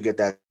American League at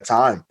that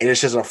time. And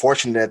it's just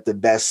unfortunate that the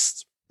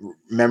best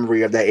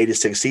memory of that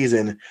 86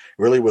 season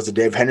really was the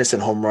Dave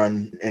Henderson home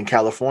run in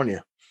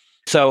California.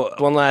 So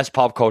one last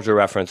pop culture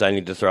reference I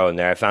need to throw in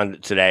there. I found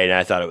it today and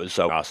I thought it was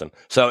so awesome.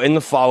 So in the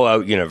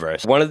Fallout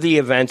universe, one of the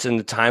events in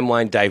the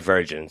timeline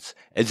divergence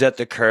is that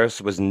the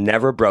curse was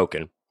never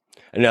broken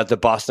and that the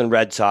Boston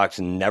Red Sox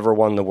never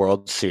won the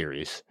World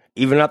Series.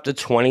 Even up to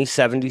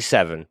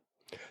 2077,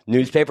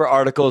 newspaper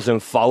articles in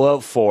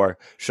Fallout 4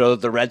 show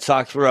that the Red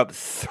Sox were up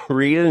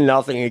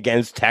 3-0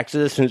 against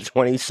Texas in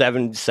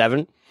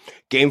 2077.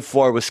 Game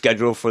 4 was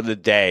scheduled for the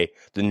day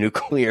the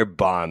nuclear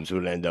bombs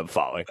would end up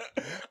falling.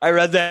 I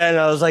read that and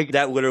I was like,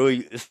 that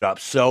literally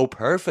stopped so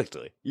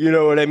perfectly. You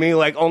know what I mean?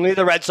 Like, only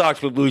the Red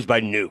Sox would lose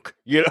by nuke,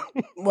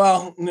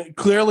 Well,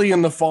 clearly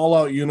in the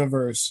Fallout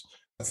universe,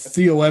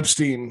 Theo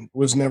Epstein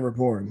was never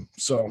born.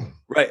 So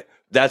right.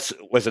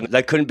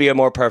 That couldn't be a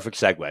more perfect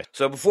segue.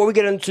 So before we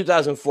get into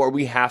 2004,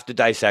 we have to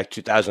dissect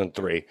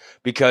 2003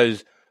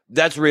 because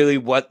that's really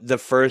what the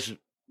first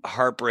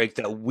heartbreak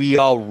that we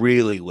all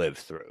really lived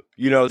through,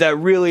 that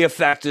really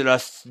affected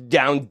us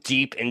down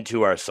deep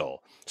into our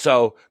soul.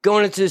 So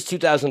going into this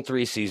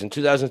 2003 season,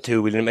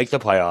 2002, we didn't make the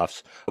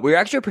playoffs. We were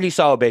actually a pretty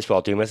solid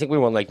baseball team. I think we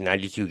won like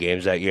 92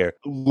 games that year.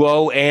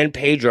 Lowe and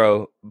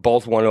Pedro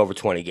both won over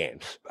 20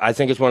 games. I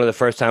think it's one of the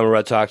first time in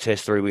Red Sox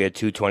history we had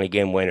 2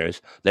 20-game winners.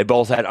 They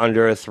both had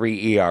under a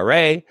 3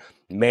 ERA.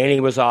 Manny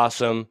was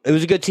awesome. It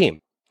was a good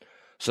team.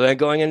 So then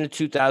going into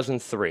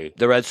 2003,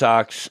 the Red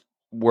Sox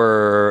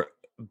were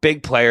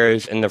big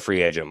players in the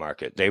free agent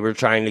market. They were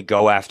trying to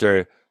go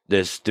after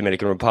this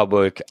Dominican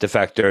Republic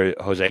defector,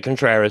 Jose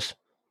Contreras.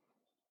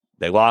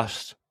 They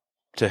lost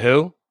to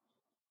who?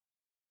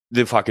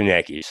 The fucking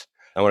Yankees.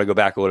 I want to go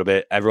back a little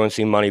bit. Everyone's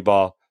seen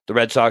Moneyball. The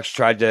Red Sox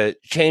tried to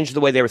change the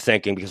way they were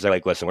thinking because they're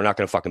like, listen, we're not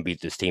going to fucking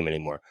beat this team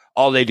anymore.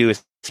 All they do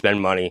is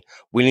spend money.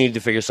 We need to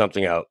figure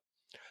something out.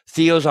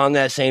 Theo's on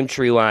that same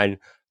tree line.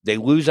 They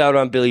lose out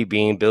on Billy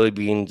Beane. Billy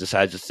Beane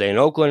decides to stay in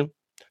Oakland.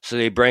 So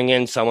they bring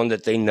in someone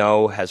that they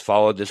know has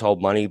followed this whole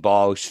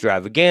Moneyball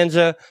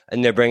extravaganza,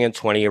 and they're bringing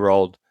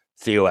 20-year-old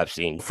Theo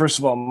Epstein. First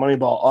of all,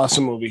 Moneyball,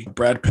 awesome movie.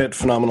 Brad Pitt,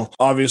 phenomenal.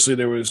 Obviously,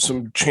 there was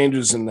some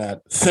changes in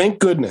that. Thank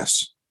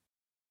goodness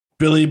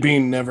Billy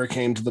Beane never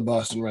came to the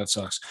Boston Red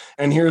Sox.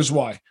 And here's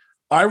why.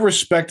 I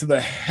respect the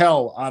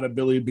hell out of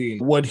Billy Beane.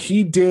 What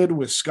he did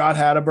with Scott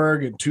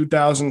Hatteberg in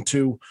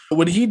 2002,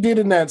 what he did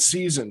in that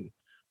season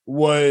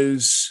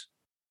was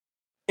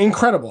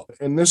incredible.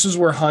 And this is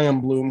where Chaim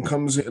Bloom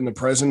comes in the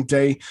present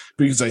day,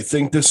 because I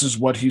think this is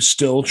what he's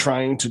still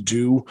trying to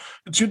do.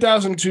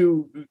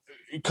 2002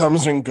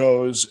 comes and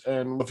goes,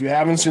 and if you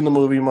haven't seen the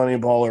movie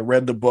Moneyball or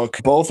read the book,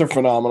 both are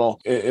phenomenal.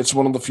 It's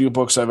one of the few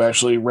books I've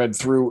actually read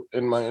through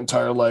in my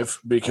entire life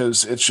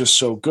because it's just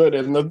so good.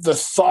 And the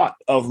thought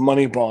of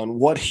Moneyball and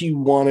what he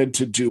wanted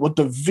to do, what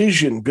the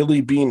vision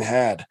Billy Beane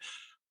had,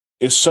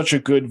 is such a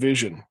good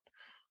vision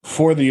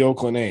for the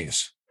Oakland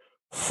A's,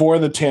 for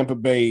the Tampa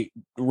Bay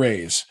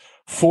Rays,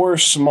 for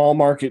small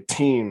market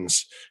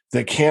teams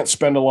that can't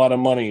spend a lot of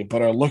money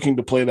but are looking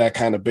to play that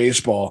kind of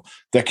baseball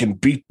that can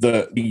beat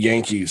the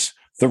Yankees,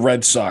 the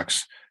Red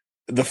Sox,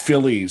 the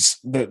Phillies,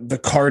 the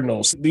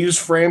Cardinals, these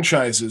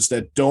franchises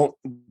that don't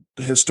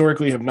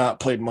historically have not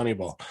played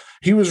Moneyball.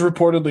 He was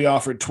reportedly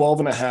offered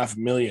 $12.5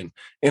 million.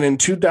 And in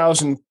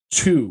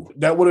 2002,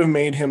 that would have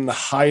made him the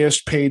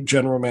highest paid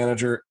general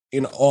manager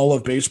in all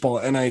of baseball.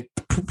 And I'm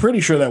pretty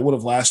sure that would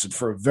have lasted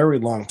for a very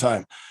long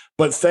time.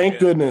 But thank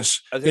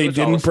goodness they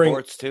didn't bring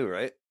sports too,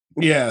 right?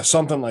 Yeah,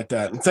 something like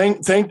that. And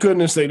thank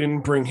goodness they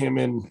didn't bring him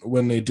in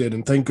when they did.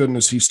 And thank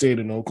goodness he stayed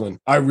in Oakland.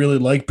 I really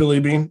like Billy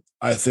Beane.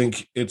 I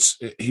think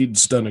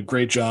he's done a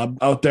great job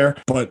out there.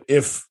 But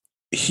if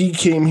he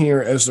came here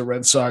as the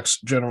Red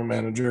Sox general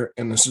manager,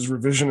 and this is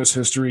revisionist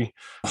history,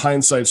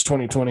 hindsight's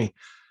 2020,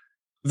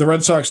 the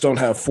Red Sox don't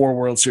have 4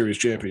 World Series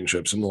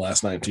championships in the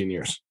last 19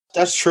 years.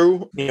 That's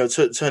true,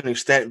 to an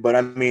extent. But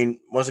I mean,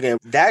 once again,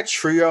 that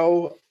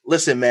trio.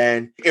 Listen,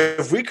 man,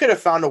 if we could have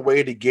found a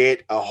way to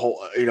get a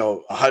whole,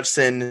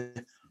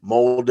 Hudson,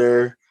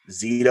 Mulder,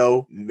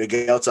 Zito,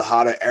 Miguel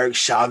Tejada, Eric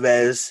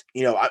Chavez,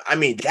 I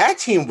mean, that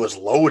team was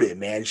loaded,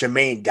 man.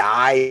 Jermaine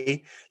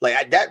Dye,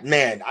 like that,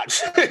 man,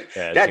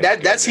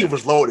 that team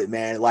was loaded,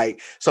 man.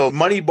 Like, so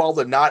Moneyball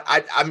or not,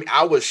 I mean,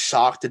 I was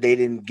shocked that they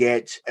didn't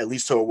get at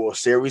least to a World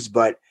Series,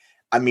 but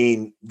I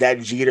mean, that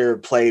Jeter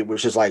play,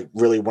 which is like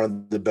really one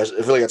of the best,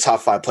 really a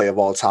top 5 play of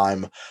all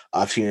time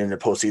I've seen in the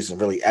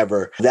postseason, really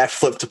ever. That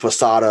flip to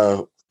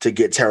Posada to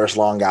get Terrace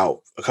Long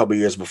out a couple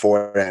years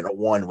before that,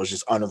 one was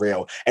just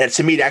unreal. And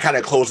to me, that kind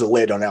of closed the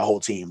lid on that whole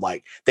team.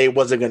 Like, they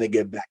wasn't going to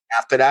get back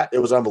after that. It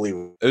was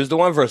unbelievable. It was the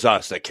one versus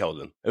us that killed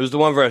him. It was the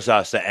one versus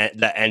us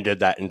that ended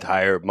that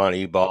entire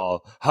Moneyball.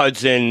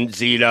 Hudson,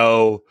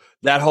 Zito.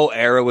 That whole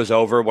era was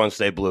over once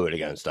they blew it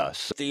against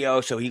us.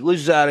 Theo, so he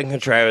loses out in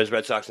Contreras.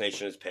 Red Sox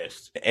Nation is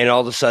pissed. And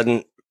all of a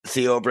sudden,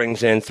 Theo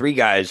brings in 3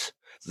 guys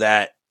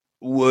that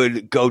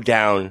would go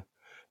down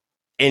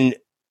in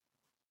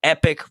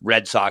epic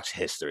Red Sox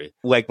history.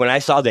 Like, when I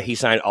saw that he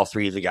signed all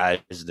 3 of the guys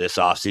this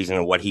offseason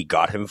and what he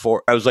got him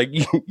for, I was like,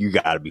 you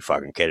got to be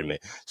fucking kidding me.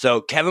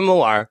 So Kevin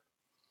Millar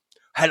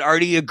had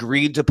already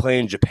agreed to play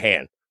in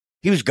Japan.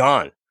 He was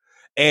gone.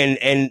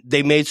 And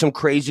they made some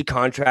crazy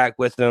contract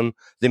with him.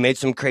 They made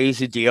some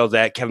crazy deal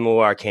that Kevin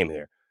Millar came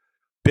here.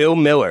 Bill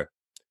Miller,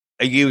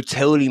 a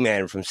utility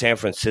man from San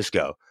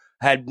Francisco,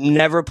 had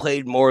never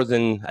played more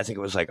than, I think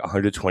it was like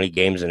 120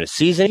 games in a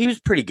season. He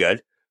was pretty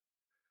good.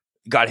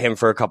 Got him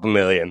for a couple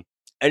million.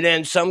 And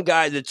then some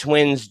guy the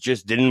Twins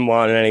just didn't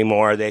want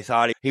anymore. They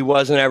thought he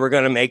wasn't ever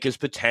going to make his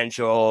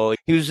potential.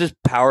 He was just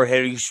power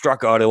hitter. He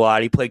struck out a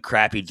lot. He played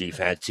crappy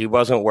defense. He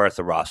wasn't worth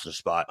the roster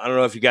spot. I don't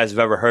know if you guys have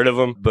ever heard of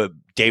him, but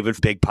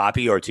David Big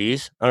Papi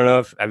Ortiz. I don't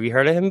know have you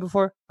heard of him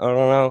before? I don't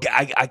know.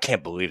 I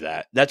can't believe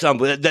that. That's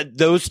unbelievable.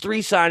 Those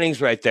 3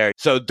 signings right there.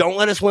 So don't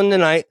let us win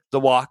tonight. The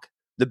walk,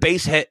 the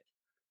base hit,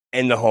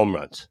 and the home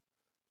runs.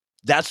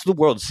 That's the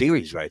World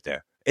Series right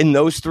there. In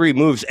those 3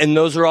 moves, and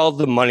those are all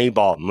the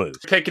Moneyball moves.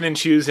 Picking and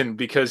choosing,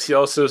 because he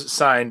also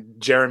signed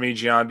Jeremy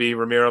Giambi,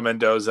 Ramiro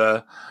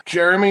Mendoza.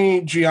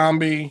 Jeremy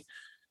Giambi,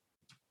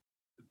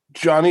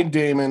 Johnny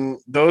Damon,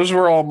 those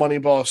were all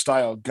Moneyball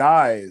style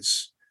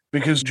guys,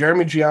 because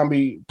Jeremy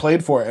Giambi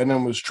played for it and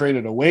then was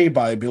traded away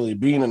by Billy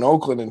Beane in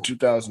Oakland in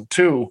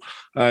 2002.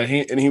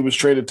 He was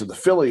traded to the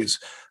Phillies.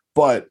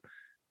 But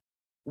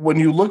when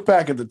you look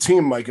back at the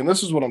team, Mike, and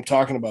this is what I'm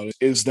talking about,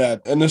 is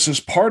that, and this is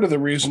part of the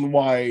reason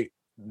why,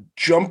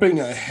 jumping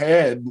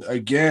ahead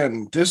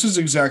again, this is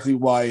exactly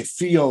why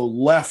Theo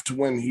left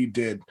when he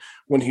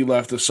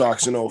left the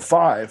Sox in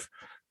 2005,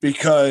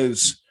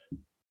 because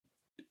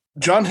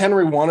John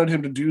Henry wanted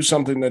him to do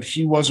something that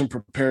he wasn't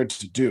prepared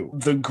to do.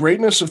 The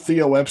greatness of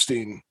Theo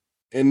Epstein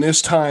in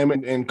this time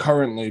and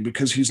currently,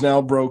 because he's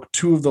now broke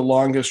 2 of the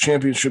longest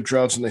championship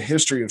droughts in the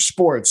history of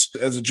sports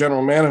as a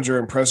general manager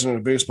and president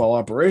of baseball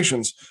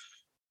operations,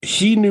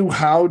 he knew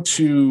how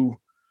to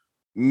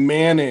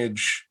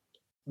manage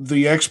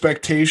the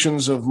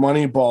expectations of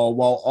Moneyball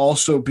while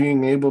also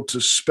being able to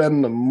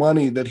spend the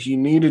money that he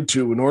needed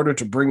to in order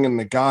to bring in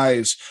the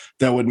guys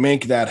that would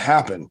make that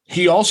happen.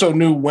 He also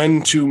knew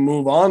when to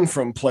move on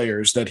from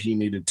players that he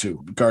needed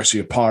to.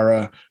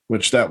 Garciaparra,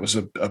 which that was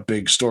a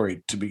big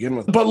story to begin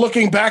with. But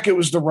looking back, it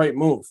was the right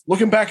move.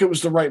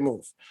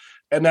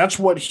 And that's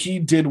what he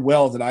did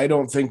well that I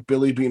don't think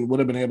Billy Beane would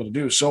have been able to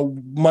do. So,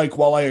 Mike,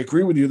 while I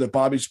agree with you that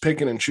Bobby's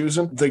picking and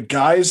choosing, the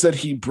guys that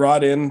he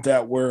brought in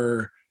that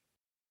were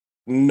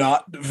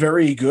not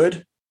very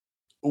good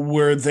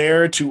were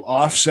there to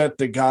offset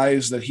the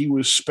guys that he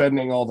was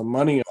spending all the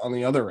money on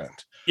the other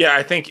end. Yeah,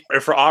 I think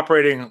if we're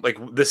operating like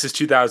this is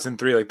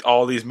 2003, like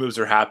all these moves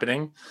are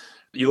happening,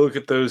 you look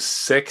at those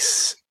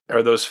 6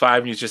 or those 5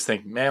 and you just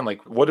think, man,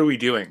 like, what are we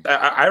doing?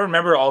 I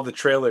remember all the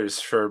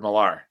trailers for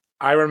Millar.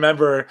 I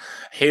remember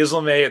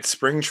Hazel May at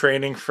spring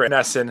training for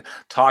NESN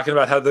talking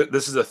about how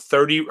this is a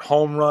 30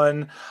 home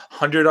run,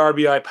 100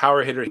 RBI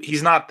power hitter.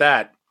 He's not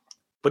that,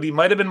 but he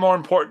might have been more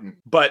important.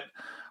 But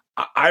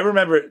I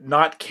remember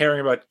not caring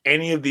about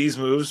any of these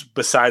moves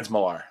besides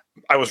Millar.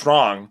 I was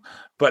wrong.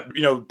 But,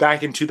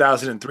 back in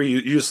 2003,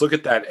 you just look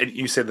at that and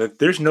you say that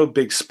there's no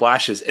big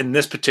splashes in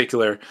this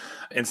particular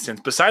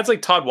instance. Besides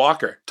like Todd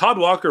Walker. Todd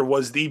Walker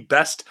was the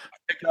best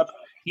pickup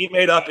he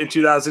made up in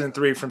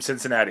 2003 from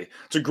Cincinnati.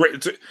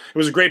 It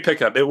was a great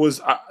pickup. It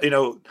was,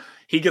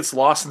 he gets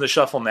lost in the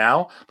shuffle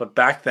now, but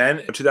back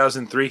then in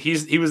 2003,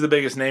 he was the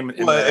biggest name.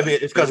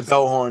 It's because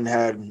Bellhorn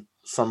had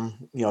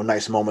some,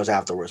 nice moments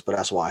afterwards, but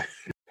that's why.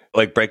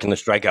 Like breaking the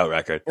strikeout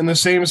record. In the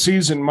same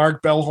season,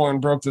 Mark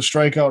Bellhorn broke the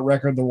strikeout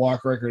record, the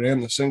walk record,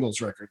 and the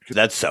singles record.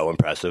 That's so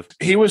impressive.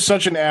 He was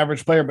such an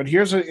average player, but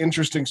here's an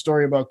interesting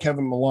story about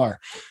Kevin Millar.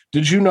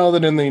 Did you know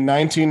that in the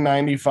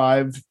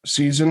 1995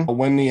 season,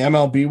 when the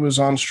MLB was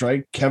on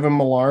strike, Kevin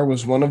Millar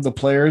was one of the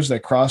players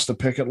that crossed the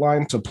picket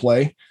line to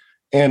play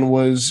and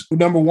was,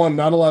 number one,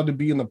 not allowed to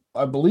be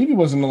I believe he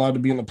wasn't allowed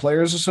to be in the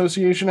Players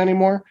Association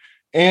anymore.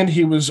 And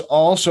he was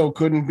also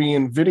couldn't be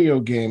in video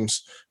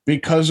games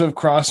because of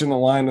crossing the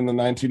line in the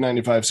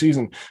 1995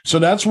 season. So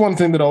that's one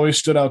thing that always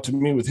stood out to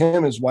me with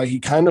him is why he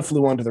kind of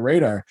flew under the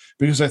radar,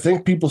 because I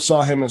think people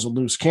saw him as a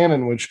loose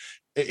cannon, which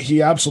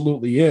he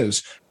absolutely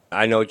is.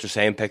 I know what you're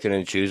saying, picking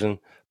and choosing,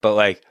 but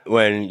like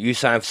when you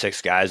sign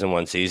 6 guys in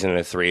one season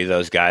and 3 of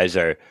those guys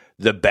are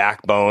the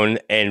backbone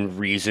and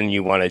reason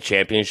you won a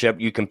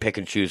championship, you can pick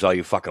and choose all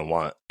you fucking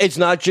want. It's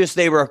not just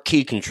they were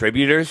key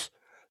contributors.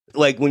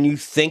 Like when you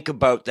think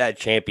about that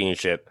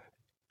championship,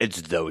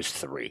 it's those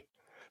 3.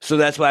 So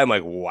that's why I'm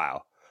like,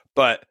 wow.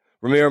 But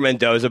Ramiro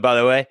Mendoza, by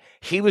the way,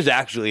 he was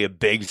actually a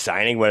big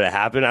signing when it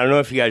happened. I don't know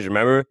if you guys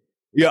remember.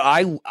 Yeah,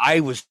 I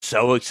was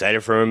so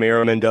excited for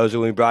Ramiro Mendoza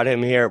when we brought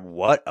him here.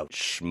 What a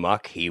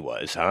schmuck he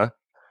was, huh?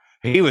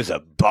 He was a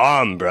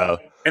bomb, bro.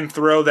 And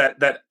throw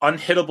that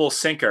unhittable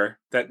sinker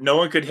that no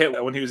one could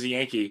hit when he was a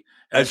Yankee.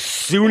 As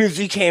soon as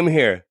he came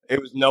here, it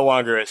was no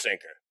longer a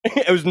sinker.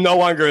 It was no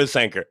longer a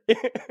sinker.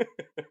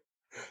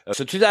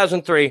 So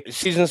 2003,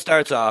 season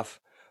starts off.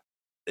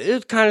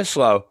 It's kind of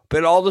slow,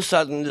 but all of a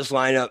sudden this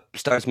lineup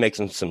starts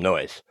making some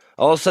noise.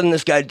 All of a sudden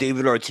this guy,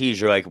 David Ortiz,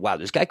 you're like, wow,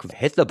 this guy could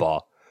hit the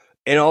ball.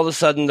 And all of a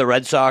sudden the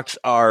Red Sox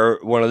are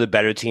one of the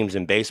better teams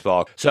in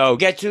baseball. So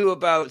get to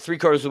about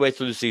 3/4 of the way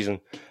through the season,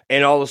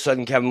 and all of a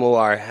sudden Kevin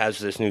Millar has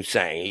this new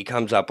saying. He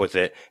comes up with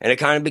it, and it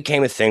kind of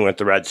became a thing with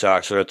the Red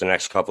Sox throughout the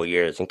next couple of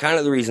years. And kind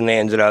of the reason they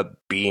ended up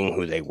being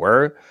who they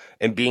were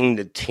and being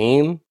the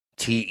team,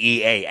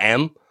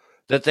 TEAM,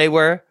 that they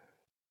were,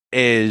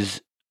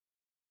 is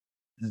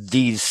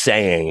these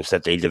sayings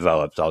that they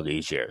developed all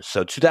these years.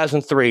 So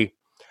 2003,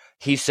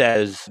 he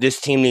says, this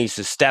team needs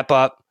to step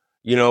up.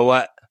 You know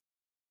what?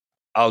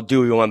 I'll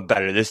do you one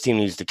better. This team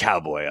needs to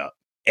cowboy up.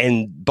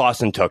 And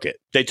Boston took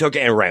it. They took it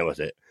and ran with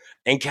it.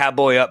 And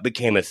cowboy up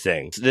became a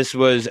thing. This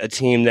was a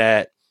team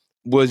that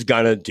was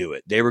going to do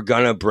it. They were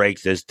going to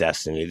break this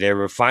destiny. They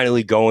were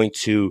finally going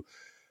to,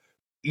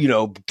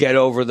 get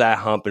over that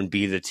hump and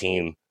be the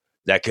team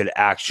that could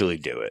actually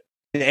do it.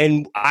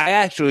 And I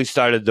actually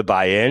started to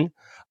buy in.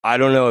 I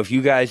don't know if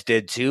you guys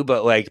did too,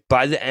 but like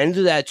by the end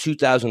of that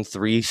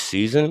 2003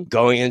 season,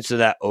 going into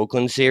that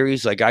Oakland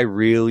series, like I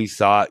really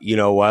thought, you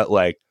know what,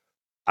 like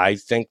I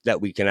think that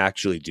we can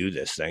actually do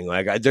this thing.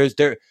 Like I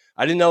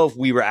didn't know if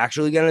we were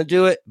actually going to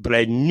do it, but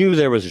I knew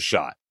there was a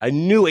shot. I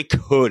knew it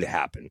could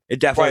happen. It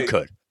definitely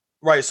could.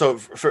 Right. So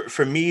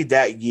for me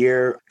that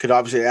year, because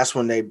obviously that's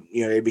when they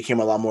became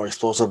a lot more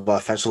explosive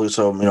offensively.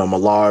 So,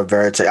 Millar,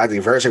 Varitek, I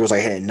think Varitek was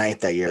like hitting 9th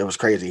that year. It was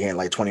crazy. He had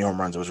like 20 home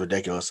runs. It was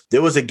ridiculous.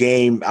 There was a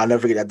game, I'll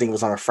never forget, I think it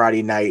was on a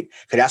Friday night,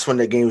 because that's when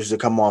the games used to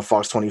come on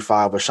Fox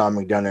 25 with Sean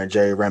McDonough and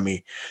Jerry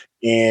Remy.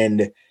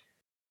 And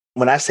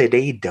when I say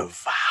they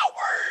devoured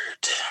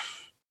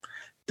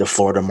the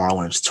Florida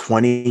Marlins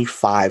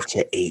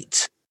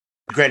 25-8.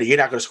 Granted, you're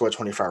not going to score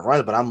 25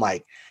 runs, but I'm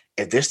like,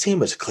 if this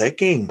team is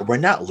clicking, we're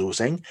not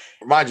losing.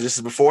 Mind you, this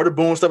is before the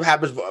boom stuff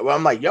happens.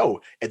 I'm like,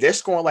 yo, if they're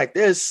scoring like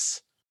this,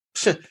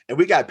 and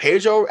we got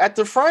Pedro at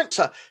the front,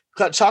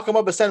 chalk him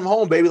up and send him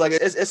home, baby. Like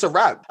it's a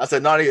wrap. I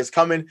said, Nani is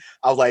coming.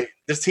 I was like,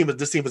 this team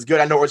is good.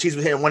 I know Ortiz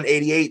was hitting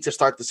 188 to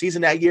start the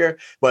season that year,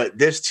 but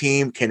this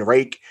team can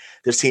rake.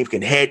 This team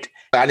can hit.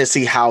 I didn't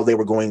see how they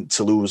were going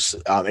to lose.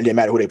 It didn't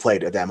matter who they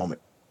played at that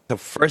moment. The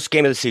first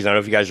game of the season, I don't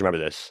know if you guys remember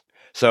this.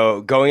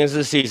 So going into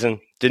the season,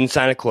 didn't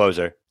sign a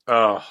closer.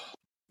 Oh.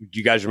 Do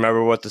you guys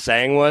remember what the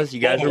saying was? You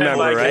guys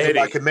remember, right?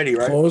 By committee,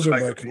 right? Closer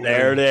by committee.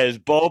 There it is.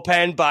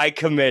 Bullpen by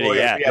committee.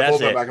 Yeah,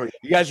 that's it.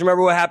 You guys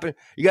remember what happened?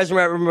 You guys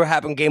remember what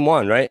happened game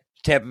 1, right?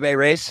 Tampa Bay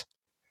Rays.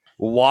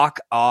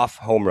 Walk-off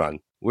home run.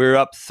 We were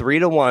up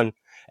 3-1,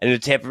 and the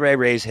Tampa Bay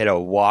Rays hit a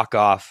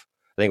walk-off.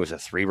 I think it was a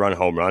 3-run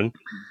home run.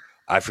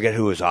 I forget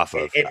who it was off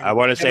of. I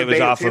want to say it was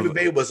off of. Tampa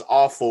Bay was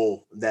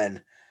awful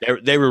then.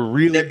 They were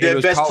really.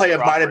 Their best player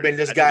might have been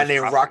this guy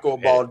named Rocco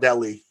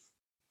Baldelli.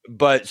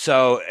 But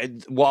so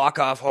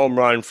walk-off home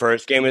run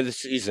first game of the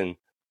season,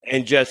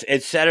 and just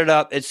it set it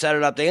up.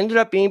 They ended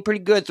up being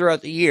pretty good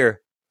throughout the year,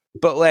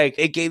 but like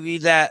it gave you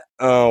that,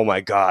 oh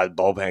my God,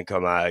 bullpen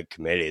come out of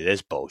committee,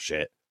 this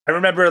bullshit. I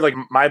remember like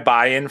my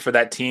buy-in for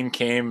that team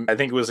came, I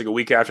think it was like a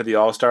week after the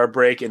All-Star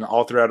break and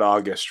all throughout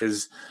August,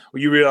 is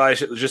when you realize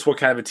just what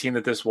kind of a team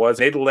that this was.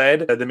 They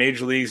led the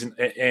major leagues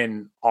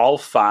in all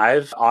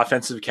 5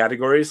 offensive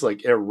categories,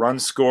 like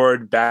runs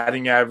scored,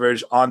 batting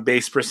average,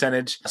 on-base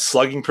percentage,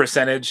 slugging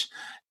percentage,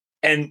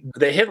 and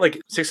they hit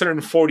like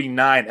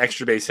 649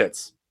 extra base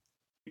hits.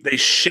 They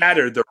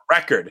shattered the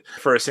record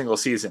for a single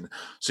season.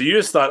 So you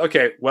just thought,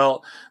 okay,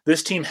 well,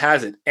 this team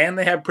has it, and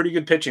they have pretty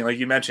good pitching, like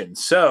you mentioned.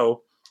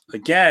 So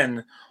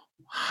again,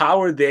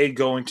 how are they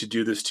going to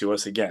do this to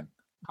us again?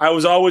 I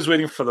was always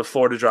waiting for the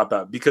floor to drop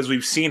out because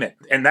we've seen it.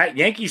 And that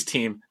Yankees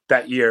team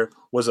that year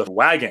was a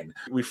wagon.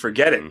 We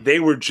forget it. They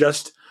were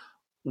just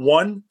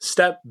one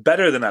step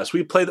better than us.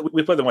 We played them,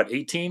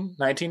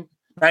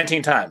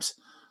 19 times.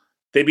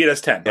 They beat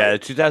us 10. Yeah, the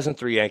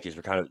 2003 Yankees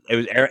were kind of, it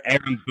was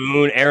Aaron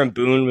Boone. Aaron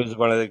Boone was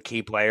one of the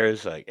key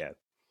players. Like, yeah.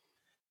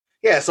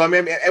 Yeah, so I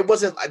mean, it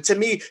wasn't, to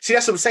me, see,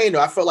 that's what I'm saying, though.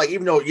 I felt like,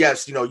 even though,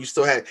 yes, you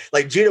still had,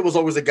 like, Jeter was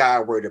always the guy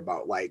I worried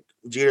about. Like,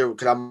 Jeter,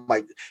 because I'm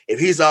like, if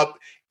he's up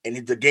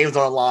and the game's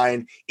on the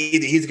line,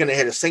 either he's going to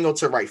hit a single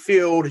to right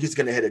field, he's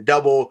going to hit a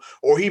double,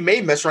 or he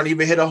may mess around and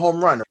even hit a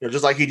home run,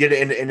 just like he did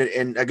it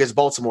in against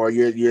Baltimore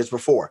years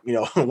before,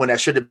 when that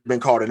should have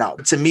been called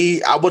out. To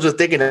me, I wasn't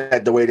thinking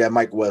that the way that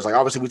Mike was. Like,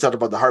 obviously, we talked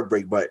about the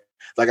heartbreak, but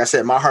like I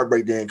said, my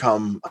heartbreak didn't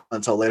come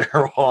until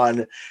later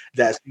on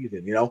that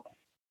season,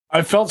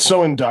 I felt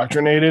so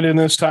indoctrinated in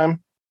this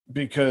time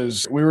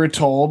because we were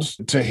told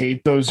to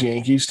hate those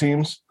Yankees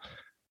teams.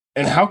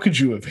 And how could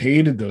you have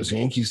hated those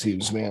Yankees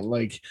teams, man?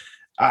 Like,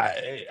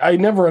 I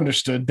never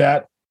understood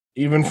that,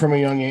 even from a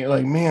young age.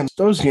 Like, man,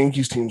 those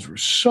Yankees teams were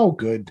so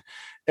good.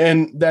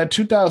 And that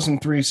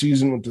 2003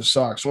 season with the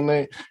Sox, when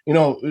they,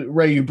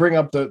 Ray, you bring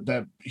up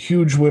that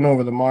huge win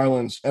over the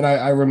Marlins. And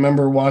I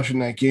remember watching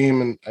that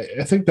game, and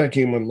I think that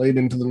game went late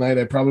into the night.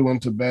 I probably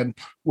went to bed,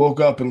 woke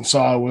up and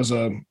saw it was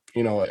a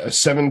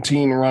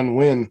 17-run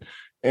win.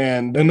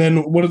 And then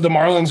what did the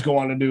Marlins go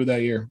on to do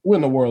that year?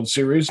 Win the World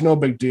Series. No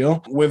big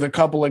deal. With a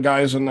couple of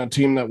guys on that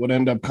team that would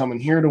end up coming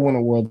here to win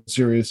a World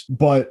Series.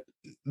 But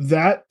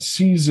that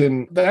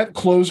season, that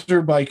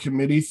closer by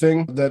committee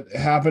thing that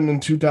happened in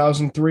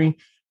 2003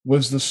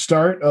 was the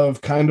start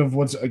of kind of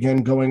what's,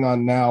 again, going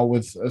on now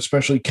with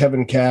especially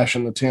Kevin Cash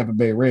and the Tampa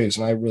Bay Rays.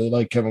 And I really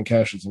like Kevin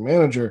Cash as a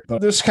manager.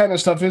 But this kind of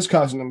stuff is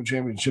costing them a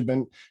championship.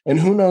 And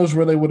who knows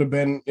where they would have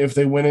been if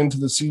they went into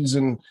the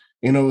season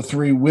in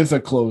 2003 with a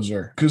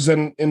closer. Because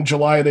then in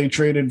July, they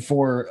traded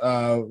for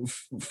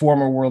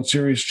former World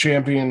Series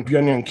champion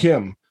Byung-Hyun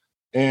Kim.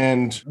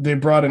 And they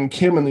brought in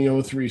Kim in the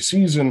 2003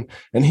 season,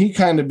 and he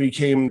kind of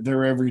became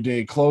their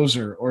everyday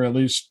closer, or at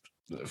least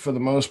for the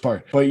most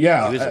part. But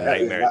yeah, he was a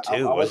nightmare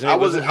too, wasn't he?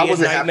 I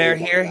wasn't a nightmare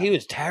here. He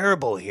was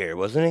terrible here,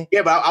 wasn't he?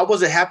 Yeah, but I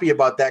wasn't happy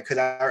about that because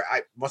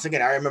I once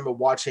again I remember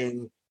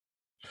watching.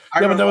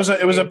 But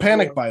it was a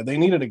panic buy. They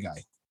needed a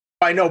guy.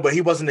 I know, but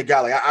he wasn't the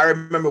guy. Like I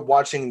remember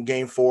watching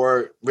Game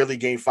 4, really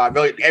Game 5,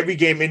 really every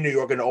game in New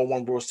York in the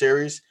 2001 World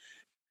Series.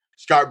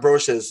 Scott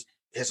Brosius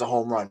hits a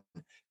home run.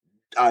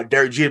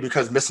 Derek Jeter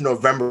because missing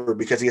November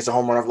because he gets a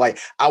home run.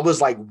 I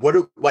was like, what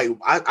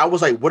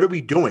are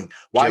we doing?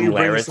 Why are you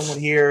bringing someone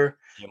here?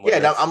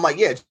 Yeah, I'm like,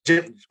 yeah.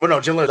 Jim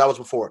Lawrence, that was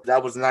before.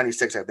 That was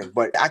 96, I think.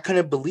 But I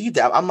couldn't believe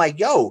that. I'm like,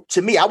 yo,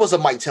 to me, I was a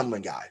Mike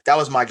Timlin guy. That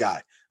was my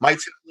guy. Mike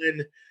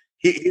Timlin,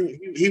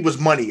 he was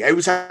money.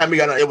 Every time he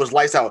got on, it was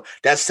lights out.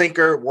 That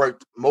sinker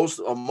worked most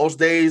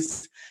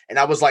days. And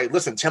I was like,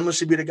 listen, Timlin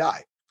should be the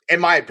guy. In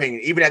my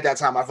opinion, even at that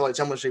time, I feel like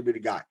Timlin should be the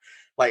guy.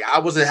 Like, I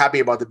wasn't happy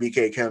about the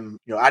BK Kim.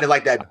 I didn't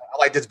like that. I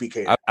like this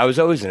BK. I was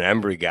always an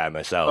Embry guy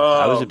myself.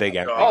 I was a big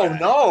Embry guy. Oh,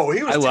 no.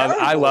 He was terrible.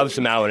 I love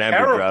some Alan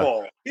Embry,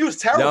 bro. He was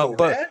terrible,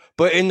 man.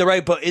 But in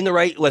the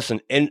right,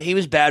 listen, and he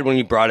was bad when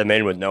you brought him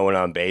in with no one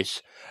on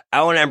base.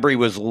 Alan Embry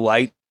was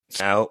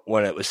lights out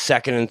when it was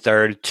second and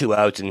third, 2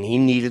 outs, and he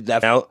needed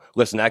that out.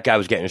 Listen, that guy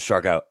was getting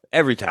struck out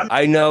every time.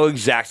 I know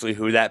exactly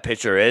who that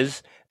pitcher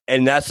is.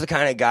 And that's the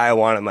kind of guy I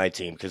want on my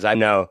team because I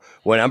know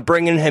when I'm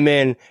bringing him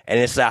in and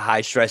it's that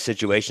high stress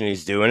situation,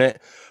 he's doing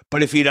it.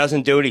 But if he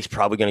doesn't do it, he's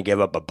probably going to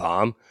give up a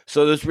bomb.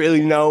 So there's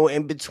really no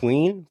in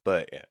between.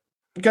 But yeah.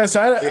 Guys,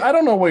 I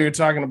don't know what you're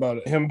talking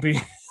about. Him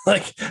being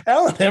like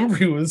Alan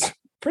Embry was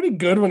pretty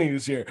good when he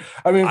was here.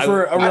 I mean,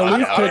 for a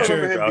relief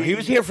pitcher, he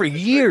was here for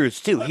years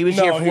too. He was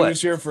here for he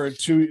was here for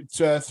 2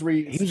 to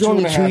 3. He was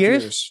only 2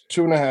 years.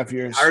 2.5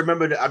 years. I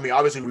remember. I mean,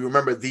 obviously, we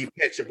remember the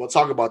pitch, and we'll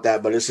talk about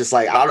that. But it's just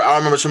like I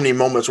remember so many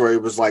moments where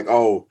it was like,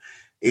 "Oh,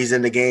 he's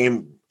in the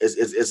game.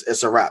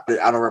 It's a wrap." I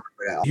don't remember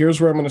that. Here's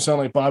where I'm going to sound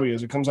like Bobby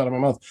as it comes out of my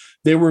mouth.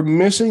 They were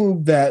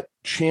missing that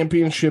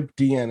championship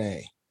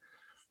DNA.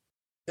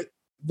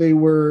 They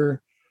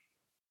were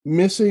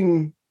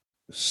missing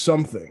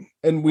something,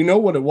 and we know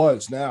what it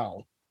was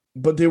now,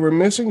 but they were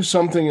missing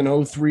something in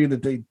 2003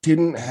 that they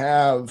didn't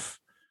have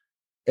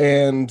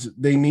and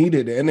they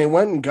needed, and they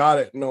went and got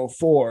it in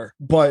 2004.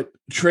 But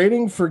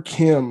trading for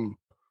Kim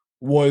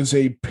was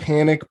a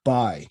panic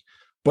buy,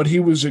 but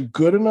he was a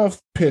good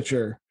enough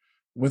pitcher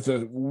with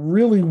a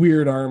really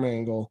weird arm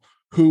angle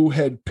who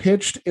had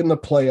pitched in the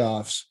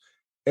playoffs,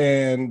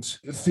 and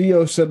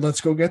Theo said, let's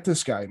go get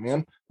this guy,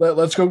 man.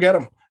 Let's go get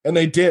him. And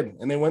they did,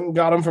 and they went and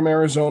got him from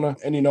Arizona.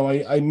 And, you know,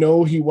 I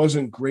know he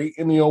wasn't great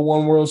in the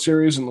 2001 World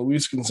Series, and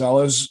Luis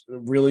Gonzalez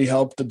really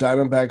helped the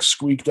Diamondbacks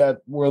squeak that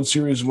World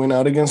Series win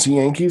out against the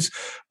Yankees.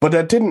 But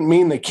that didn't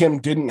mean that Kim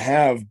didn't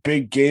have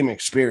big game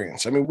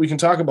experience. I mean, we can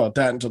talk about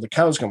that until the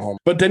cows come home.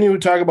 But then you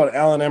would talk about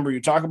Alan Embry,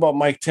 you talk about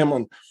Mike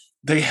Timlin.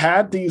 They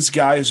had these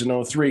guys in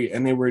 2003,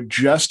 and they were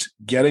just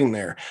getting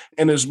there.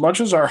 And as much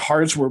as our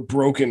hearts were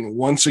broken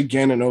once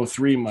again in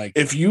 2003, Mike,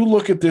 if you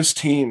look at this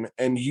team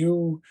and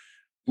you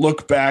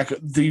look back,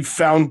 the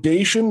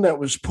foundation that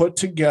was put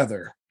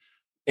together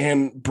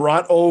and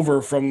brought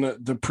over from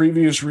the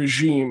previous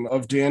regime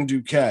of Dan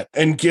Duquette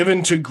and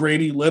given to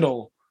Grady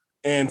Little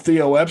and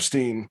Theo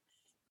Epstein,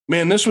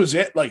 man, this was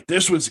it. Like,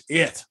 this was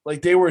it.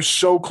 Like, they were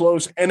so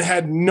close and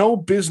had no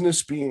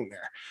business being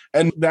there.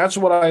 And that's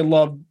what I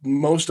loved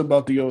most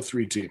about the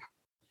 2003 team.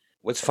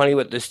 What's funny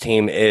with this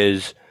team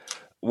is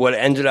what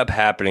ended up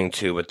happening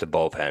too with the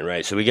bullpen,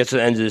 right? So we get to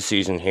the end of the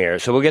season here.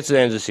 So we'll get to the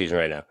end of the season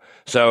right now.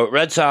 So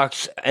Red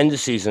Sox end the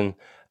season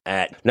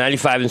at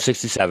 95 and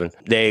 67.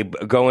 They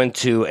go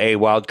into a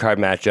wild card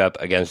matchup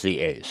against the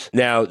A's.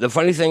 Now, the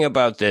funny thing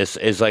about this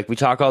is, like, we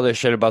talk all this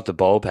shit about the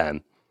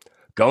bullpen.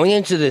 Going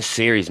into this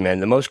series, man,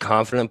 the most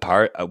confident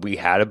part we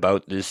had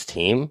about this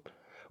team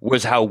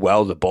was how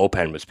well the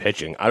bullpen was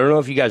pitching. I don't know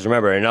if you guys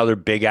remember another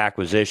big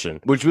acquisition,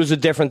 which was a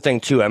different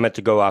thing too. I meant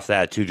to go off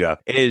that too, Joe.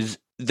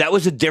 That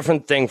was a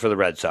different thing for the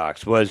Red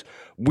Sox, was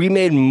we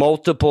made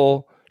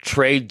multiple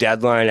trade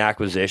deadline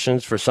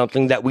acquisitions for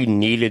something that we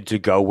needed to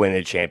go win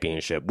a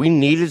championship. We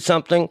needed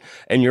something,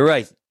 and you're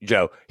right,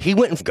 Joe. He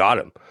went and got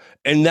him.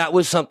 And that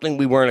was something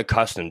we weren't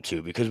accustomed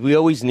to, because we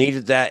always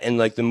needed that, and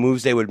like the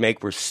moves they would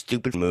make were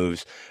stupid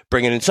moves.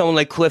 Bringing in someone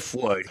like Cliff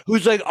Floyd,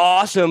 who's like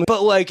awesome,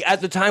 but like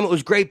at the time it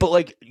was great, but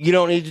like you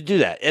don't need to do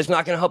that. It's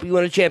not going to help you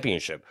win a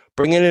championship.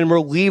 Bringing in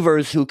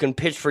relievers who can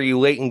pitch for you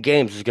late in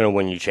games is going to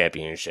win you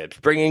championships.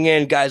 Bringing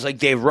in guys like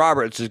Dave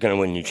Roberts is going to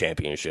win you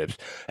championships.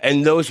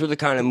 And those were the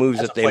kind of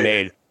moves that they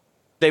made.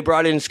 They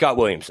brought in Scott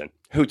Williamson,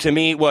 who to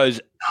me was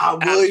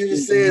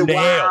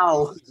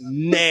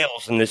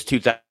nails in this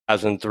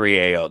 2003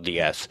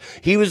 ALDS.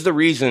 He was the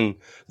reason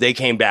they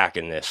came back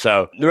in this.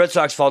 So the Red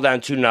Sox fall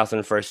down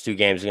 2-0 first two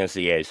games against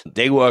the A's.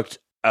 They looked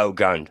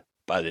outgunned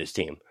by this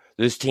team.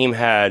 This team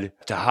had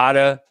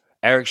Tejada,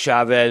 Eric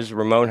Chavez,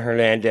 Ramon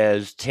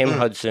Hernandez, Tim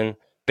Hudson,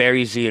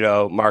 Barry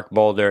Zito, Mark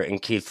Mulder,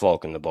 and Keith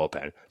Folk in the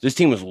bullpen. This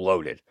team was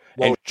loaded.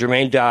 And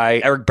Jermaine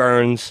Dye, Eric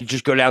Burns, you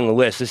just go down the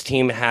list. This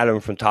team had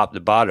them from top to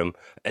bottom,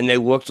 and they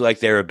looked like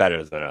they were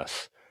better than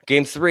us.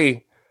 Game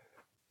 3,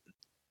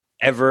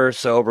 ever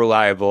so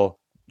reliable.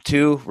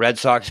 2 Red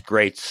Sox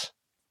greats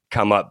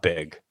come up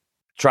big.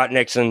 Trot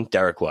Nixon,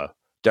 Derek Lowe.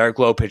 Derek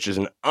Lowe pitches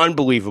an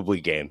unbelievable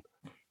game.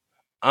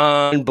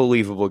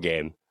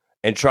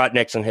 And Trot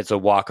Nixon hits a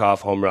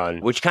walk-off home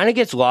run, which kind of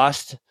gets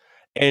lost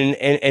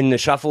in the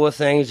shuffle of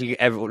things.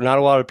 Not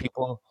a lot of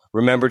people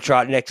remember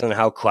Trot Nixon and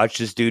how clutch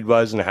this dude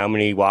was and how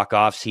many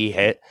walk-offs he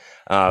hit.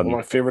 One of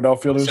my favorite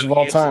outfielders of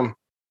all time.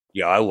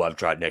 Yeah, I love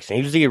Trot Nixon.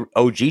 He was the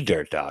OG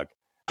dirt dog.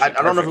 I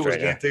don't know if it was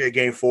game 3 or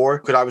game 4,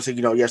 because obviously,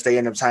 yes, they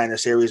ended up tying the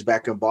series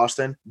back in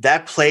Boston.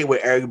 That play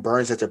with Eric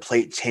Burns at the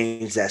plate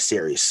changed that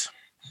series.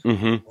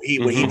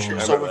 Mm-hmm. When he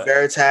trips over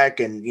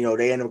Veritek, and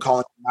they end up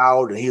calling him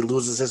out, and he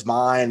loses his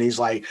mind. And he's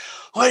like,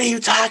 "What are you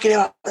talking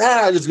about?"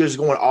 Just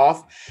going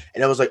off,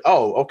 and it was like,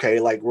 "Oh, okay,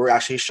 like we're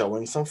actually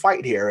showing some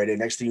fight here." And then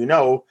next thing you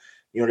know,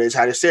 they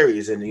tied a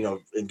series, and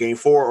in game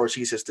 4,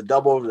 Ortiz hits the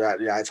double that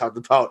I talked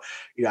about.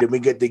 Then we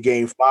get to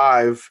game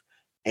 5,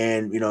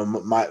 and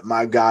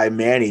my guy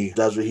Manny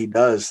does what he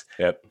does.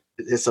 Yep,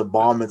 it's a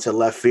bomb into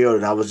left field,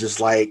 and I was just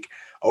like,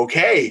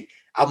 okay.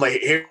 I'm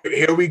like,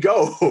 here we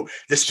go.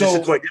 This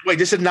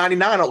is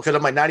 99, because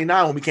I'm like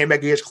 99 when we came back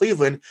against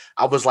Cleveland.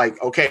 I was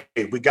like, okay,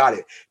 we got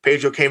it.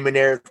 Pedro came in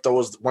there, that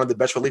was one of the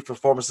best relief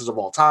performances of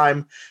all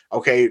time.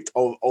 Okay,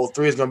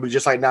 03 is going to be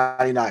just like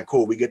 99.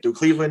 Cool, we get through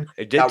Cleveland.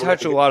 It did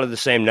touch a lot of the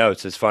same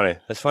notes. It's funny.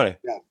 That's funny.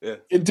 Yeah.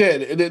 It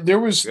did. There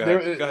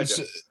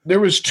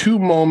was 2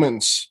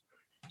 moments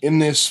in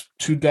this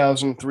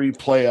 2003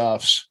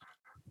 playoffs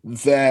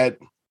that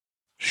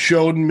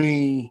showed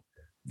me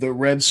the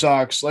Red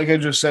Sox. Like I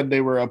just said,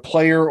 they were a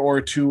player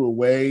or two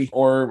away,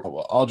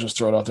 or I'll just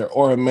throw it out there,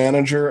 or a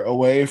manager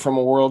away from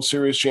a World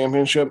Series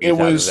championship. It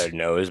was their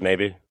nose,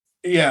 maybe.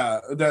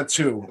 Yeah, that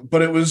too.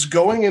 But it was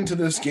going into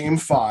this game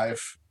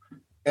 5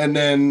 and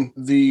then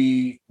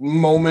the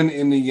moment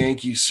in the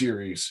Yankee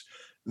series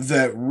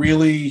that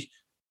really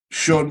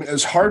showed me,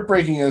 as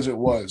heartbreaking as it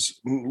was,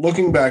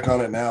 looking back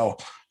on it now,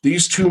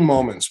 these two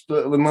moments.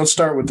 And let's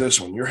start with this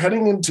one. You're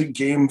heading into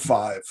game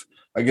 5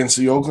 against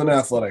the Oakland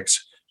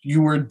Athletics.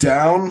 You were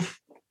down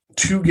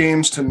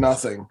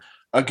 2-0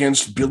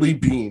 against Billy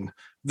Beane,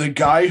 the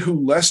guy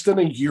who less than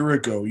a year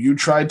ago you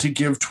tried to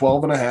give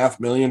 $12.5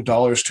 million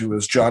to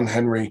as John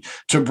Henry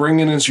to bring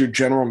in as your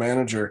general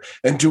manager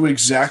and do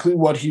exactly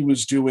what he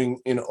was doing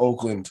in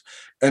Oakland.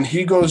 And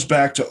he goes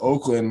back to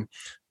Oakland,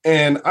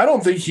 and I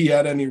don't think he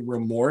had any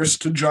remorse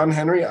to John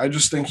Henry. I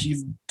just think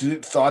he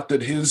thought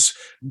that his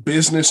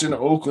business in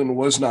Oakland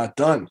was not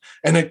done.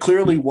 And it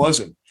clearly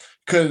wasn't,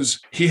 because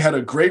he had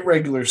a great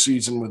regular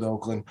season with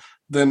Oakland.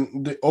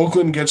 Then the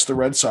Oakland gets the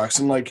Red Sox.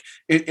 And like,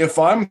 if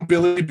I'm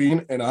Billy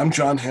Beane and I'm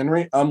John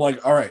Henry, I'm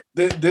like, all right,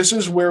 this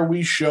is where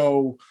we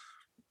show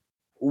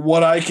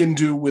what I can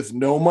do with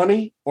no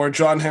money. Or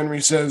John Henry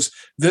says,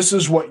 this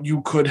is what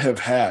you could have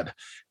had.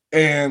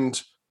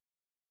 And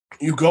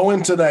you go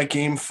into that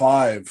game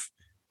 5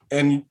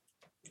 and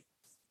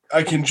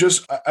I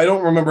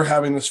don't remember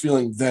having this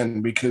feeling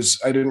then because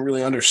I didn't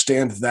really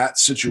understand that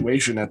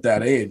situation at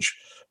that age.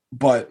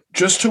 But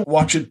just to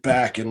watch it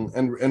back and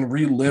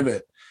relive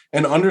it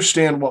and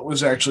understand what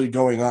was actually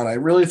going on, I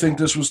really think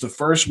this was the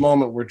first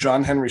moment where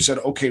John Henry said,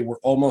 okay, we're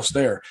almost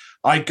there.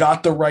 I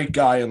got the right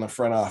guy in the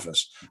front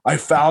office. I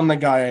found the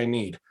guy I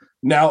need.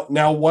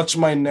 Now what's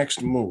my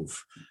next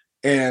move?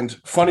 And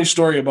funny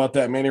story about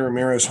that Manny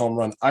Ramirez home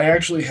run. I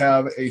actually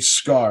have a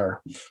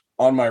scar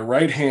on my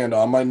right hand,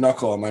 on my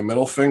knuckle, on my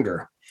middle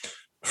finger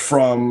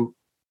from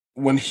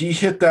when he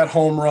hit that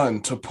home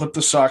run to put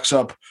the Sox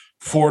up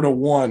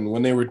 4-1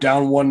 when they were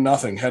down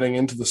 1-0 heading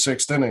into the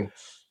 6th inning.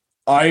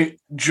 I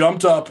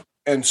jumped up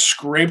and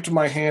scraped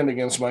my hand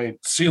against my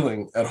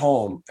ceiling at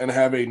home and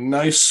have a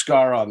nice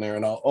scar on there,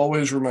 and I'll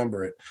always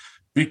remember it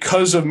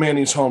because of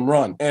Manny's home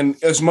run.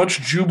 And as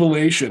much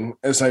jubilation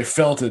as I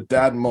felt at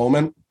that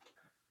moment,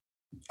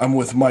 I'm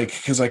with Mike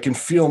because I can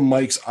feel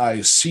Mike's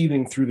eyes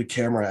seething through the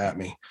camera at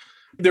me.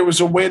 There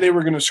was a way they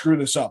were going to screw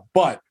this up,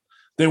 but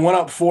they went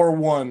up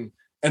 4-1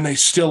 and they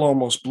still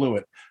almost blew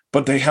it,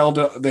 but they held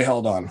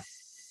on.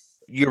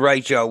 You're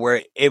right, Joe,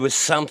 where it was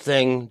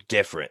something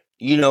different.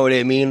 You know what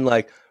I mean?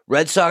 Like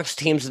Red Sox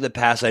teams of the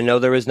past, I know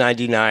there was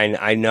 99,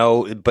 I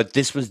know, but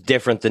this was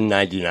different than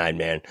 99,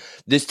 man.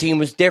 This team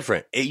was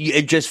different.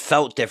 It just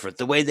felt different.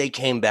 The way they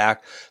came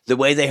back, the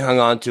way they hung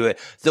on to it,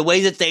 the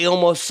way that they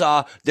almost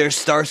saw their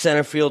star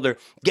center fielder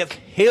get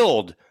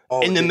killed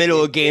in the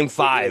middle of game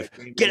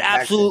 5, get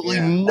absolutely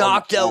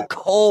knocked out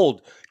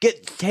cold,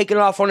 get taken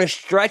off on a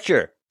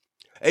stretcher,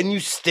 and you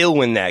still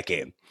win that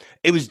game.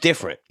 It was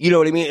different. You know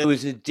what I mean? It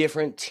was a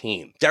different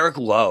team. Derek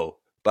Lowe,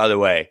 by the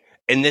way,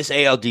 in this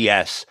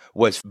ALDS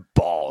was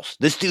balls.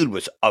 This dude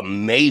was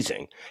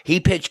amazing. He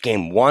pitched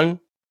game 1,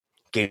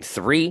 game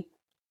 3,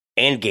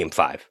 and game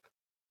 5.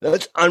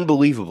 That's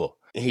unbelievable.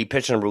 He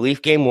pitched in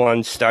relief game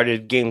 1,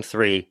 started game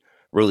 3,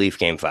 relief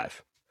game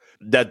 5.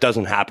 That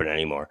doesn't happen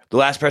anymore. The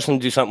last person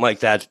to do something like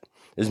that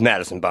is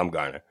Madison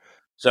Bumgarner.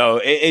 So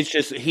it's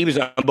just, he was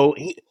the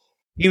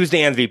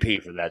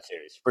MVP for that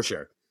series, for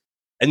sure.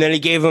 And then he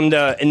gave him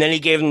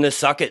the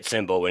suck it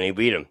symbol when he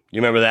beat him. You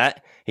remember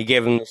that? He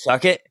gave him the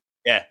suck it?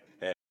 Yeah.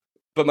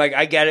 But Mike,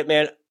 I get it,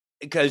 man,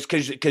 because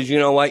you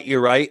know what, you're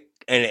right,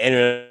 and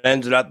it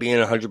ended up being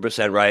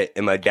 100% right.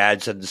 And my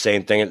dad said the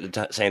same thing at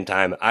the same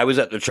time. I was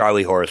at the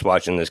Charlie Horse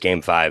watching this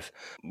game 5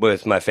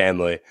 with my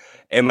family,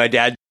 and my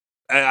dad,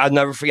 I'll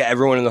never forget.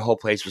 Everyone in the whole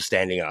place was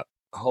standing up,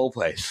 the whole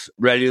place,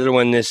 ready to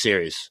win this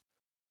series.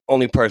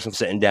 Only person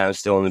sitting down,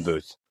 still in the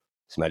booth,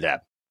 is my dad.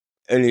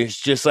 And he's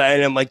just like,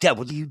 and I'm like, Dad,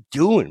 what are you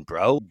doing,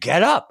 bro?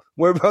 Get up.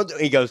 We're both.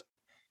 He goes,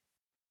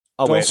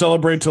 don't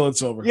celebrate till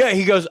it's over. Yeah,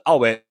 he goes, I'll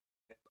wait.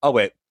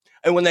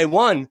 And when they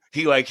won,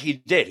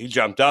 he did. He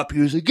jumped up. He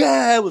was like,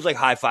 yeah, it was like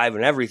high five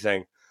and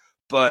everything.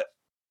 But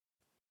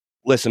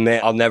listen,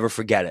 man, I'll never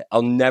forget it.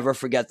 I'll never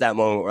forget that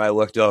moment where I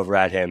looked over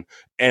at him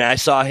and I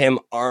saw him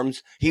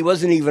arms. He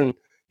wasn't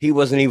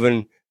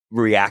even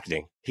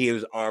reacting. He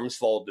was arms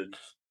folded.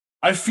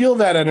 I feel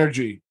that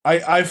energy.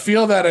 I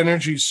feel that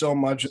energy so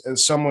much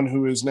as someone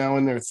who is now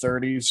in their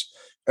 30s.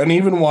 And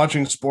even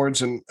watching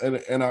sports and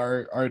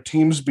our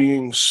teams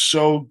being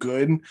so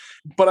good.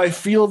 But I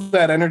feel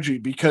that energy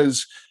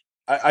because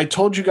I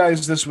told you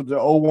guys this with the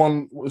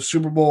 01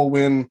 Super Bowl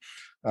win,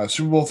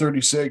 Super Bowl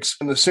 36.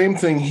 And the same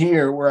thing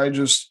here where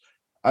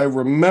I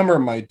remember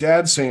my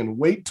dad saying,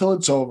 wait till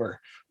it's over.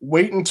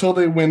 Wait until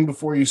they win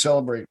before you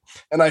celebrate.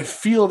 And I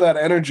feel that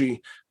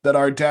energy that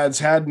our dads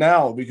had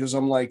now because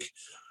I'm like,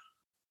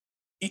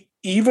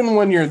 even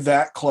when you're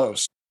that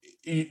close,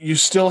 you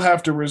still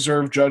have to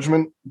reserve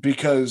judgment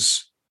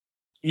because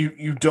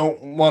you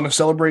don't want to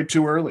celebrate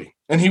too early.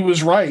 And he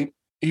was right.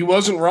 He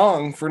wasn't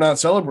wrong for not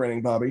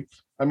celebrating, Bobby.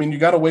 I mean, you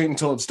got to wait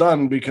until it's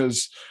done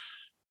because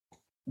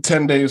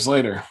 10 days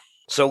later.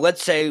 So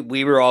let's say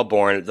we were all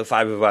born, the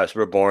 5 of us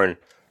were born,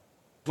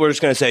 we're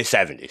just going to say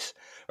 70s,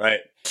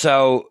 right?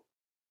 So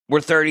we're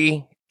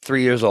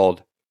 33 years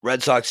old.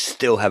 Red Sox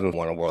still haven't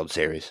won a World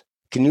Series.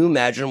 Can you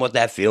imagine what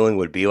that feeling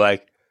would be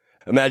like?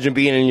 Imagine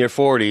being in your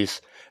 40s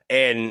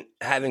and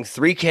having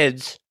 3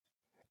 kids,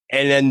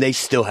 and then they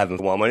still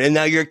haven't won one. And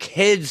now your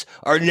kids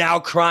are now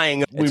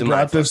crying. We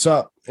brought this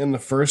up in the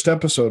first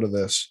episode of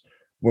this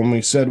when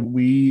we said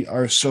we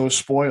are so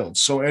spoiled.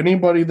 So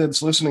anybody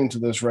that's listening to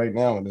this right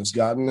now and has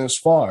gotten this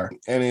far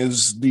and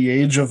is the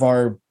age of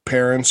our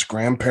parents,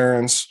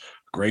 grandparents,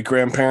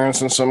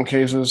 great-grandparents in some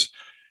cases,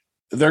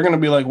 they're going to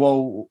be like,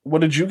 well, what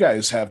did you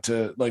guys have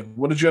to, like,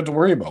 what did you have to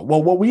worry about?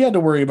 Well, what we had to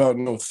worry about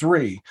in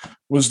 2003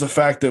 was the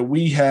fact that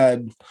we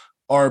had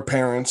our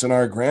parents and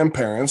our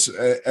grandparents,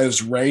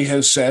 as Ray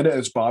has said,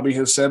 as Bobby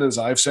has said, as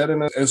I've said,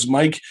 and as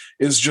Mike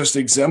is just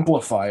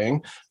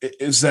exemplifying,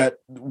 is that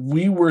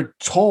we were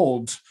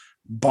told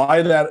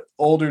by that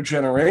older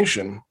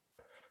generation,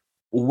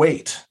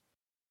 wait,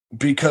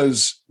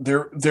 because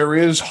there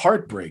is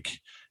heartbreak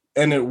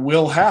and it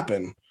will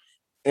happen.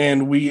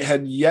 And we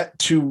had yet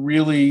to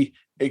really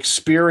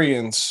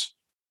experience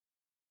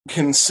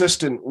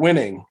consistent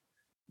winning.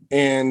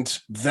 And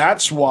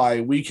that's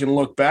why we can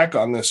look back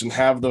on this and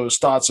have those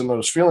thoughts and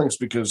those feelings,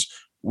 because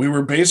we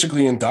were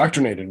basically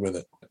indoctrinated with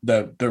it,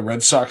 that the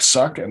Red Sox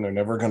suck and they're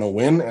never going to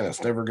win and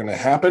it's never going to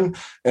happen.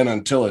 And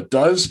until it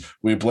does,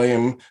 we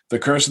blame the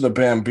curse of the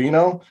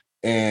Bambino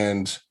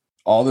and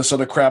all this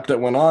other crap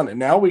that went on. And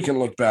now we can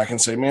look back and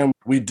say, man,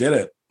 we did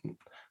it.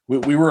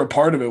 We were a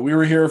part of it. We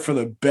were here for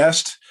the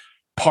best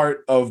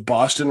part of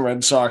Boston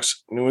Red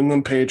Sox, New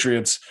England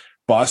Patriots,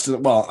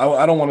 Boston. Well,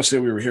 I don't want to say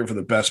we were here for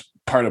the best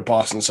part of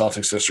Boston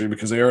Celtics history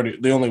because they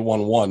only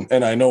won one,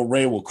 and I know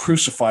Ray will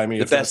crucify me.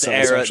 The best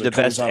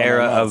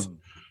era of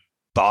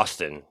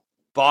Boston.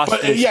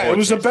 But, yeah, it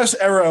was the best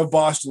era of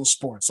Boston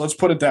sports. Let's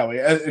put it that way.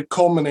 It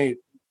culminate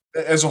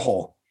as a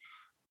whole,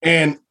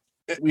 and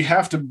we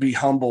have to be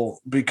humble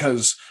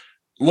because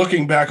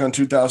looking back on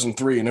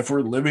 2003, and if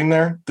we're living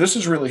there, this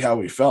is really how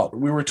we felt.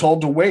 We were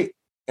told to wait.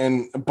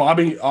 And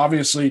Bobby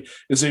obviously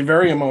is a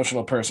very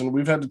emotional person.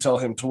 We've had to tell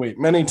him to wait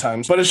many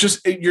times, but it's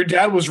just, your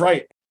dad was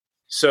right.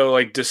 So,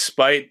 like,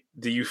 despite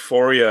the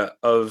euphoria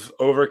of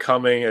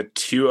overcoming a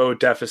 2-0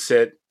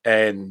 deficit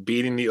and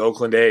beating the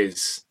Oakland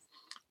A's,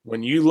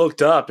 when you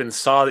looked up and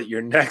saw that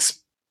your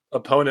next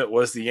opponent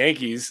was the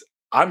Yankees,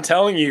 I'm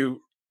telling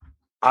you,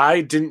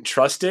 I didn't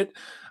trust it.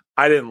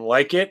 I didn't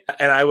like it.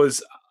 And I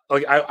was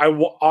like,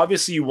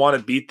 obviously you want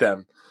to beat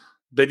them.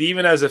 But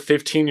even as a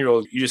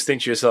 15-year-old, you just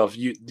think to yourself,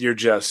 you're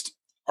just,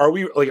 are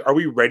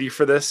we ready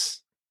for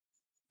this?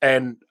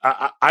 And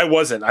I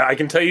wasn't. I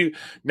can tell you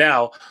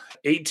now,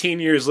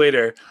 18 years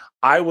later,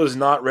 I was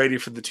not ready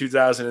for the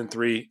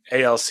 2003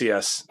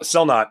 ALCS.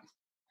 Still not.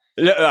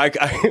 I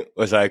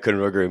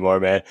couldn't agree more,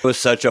 man. It was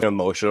such an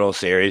emotional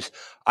series.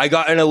 I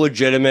got in a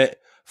legitimate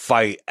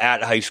fight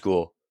at high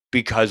school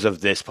because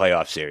of this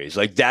playoff series.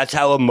 Like, that's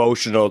how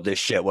emotional this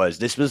shit was.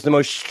 This was the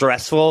most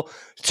stressful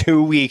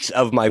 2 weeks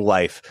of my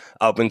life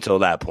up until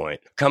that point.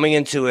 Coming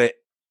into it,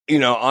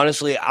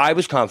 honestly, I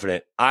was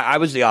confident. I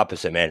was the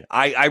opposite, man.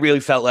 I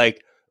really felt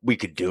like we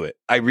could do it.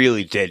 I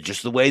really did.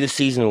 Just the way the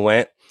season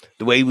went,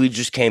 the way we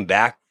just came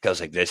back, I was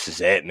like, this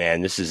is it,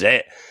 man. This is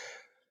it.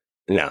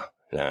 No.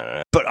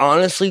 But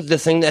honestly, the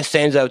thing that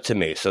stands out to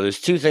me, so there's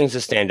 2 things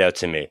that stand out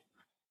to me.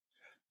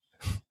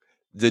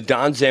 The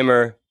Don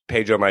Zimmer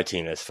Pedro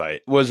Martinez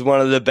fight was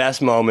one of the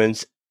best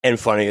moments and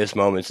funniest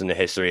moments in the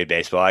history of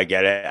baseball. I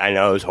get it. I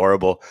know it was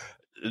horrible.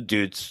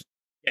 Dude's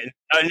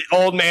an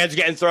old man's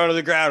getting thrown to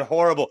the ground.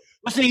 Horrible.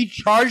 Listen, he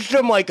charged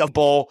him like a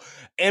bull,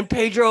 and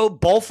Pedro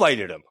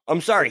bullfighted him.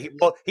 I'm sorry.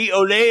 He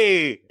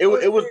Olay. It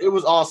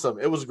was awesome.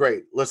 It was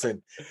great.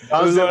 Listen, it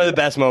was one of the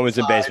best moments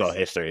in baseball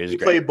history. He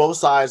played both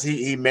sides.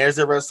 He managed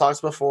the Red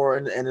Sox before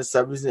in the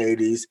 70s and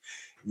 80s.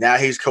 Now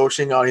he's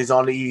coaching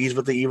he's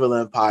with the Evil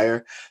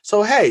Empire.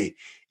 So hey,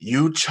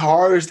 you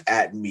charged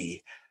at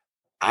me.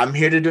 I'm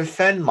here to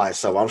defend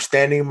myself. I'm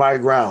standing my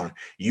ground.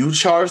 You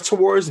charged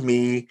towards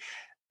me.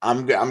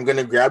 I'm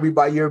gonna grab you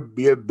by your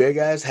big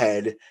ass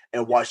head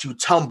and watch you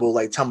tumble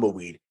like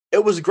tumbleweed.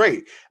 It was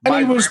great. And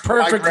he was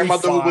perfectly fine. My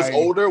grandmother, who was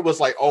older, was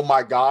like, "Oh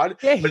my god!"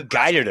 Yeah, he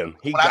guided him.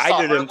 He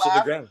guided him to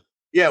the ground.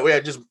 Yeah,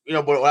 just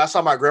but when I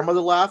saw my grandmother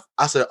laugh,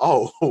 I said,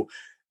 "Oh,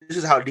 this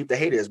is how deep the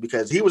hate is,"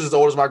 because he was as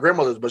old as my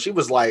grandmother's, but she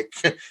was like,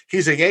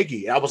 he's a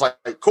Yankee. And I was like,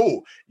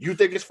 cool. You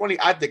think it's funny?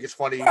 I think it's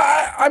funny.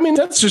 I mean,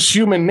 that's just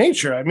human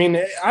nature. I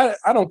mean,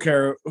 I don't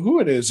care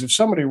who it is. If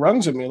somebody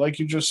runs at me, like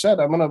you just said,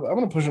 I'm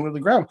gonna push him to the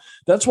ground.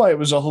 That's why it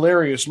was a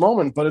hilarious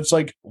moment. But it's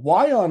like,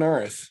 why on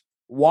earth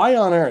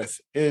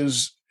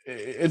is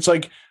it's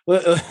like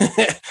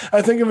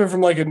I think of it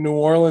from like a New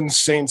Orleans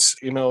Saints,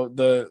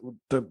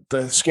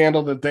 the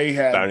scandal that they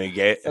had, Bounty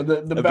Gate,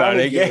 the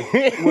Bounty Gate,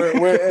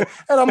 where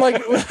and I'm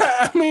like,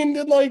 I mean,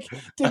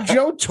 did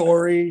Joe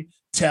Torre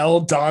tell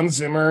Don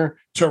Zimmer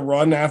to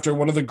run after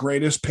one of the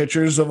greatest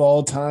pitchers of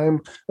all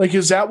time? Like,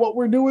 is that what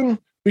we're doing?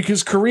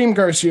 Because Kareem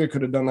Garcia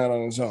could have done that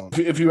on his own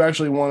if you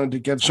actually wanted to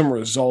get some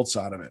results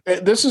out of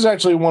it. This is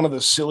actually one of the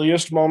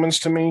silliest moments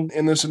to me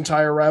in this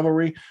entire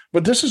rivalry,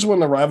 but this is when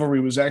the rivalry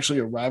was actually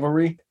a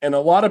rivalry. And a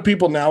lot of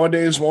people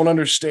nowadays won't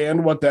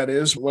understand what that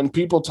is. When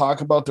people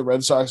talk about the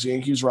Red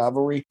Sox-Yankees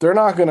rivalry, they're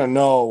not going to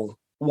know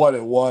what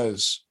it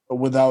was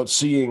without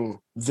seeing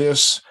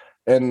this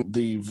and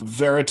the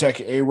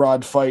Veritek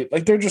A-Rod fight.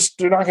 Like, they're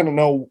not going to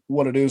know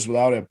what it is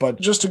without it.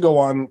 But just to go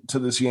on to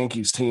this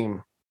Yankees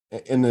team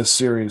in this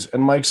series,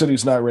 and Mike said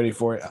he's not ready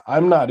for it.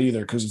 I'm not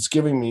either, because it's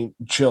giving me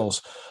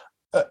chills.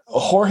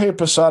 Jorge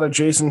Posada,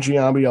 Jason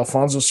Giambi,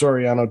 Alfonso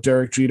Soriano,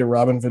 Derek Jeter,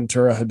 Robin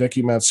Ventura,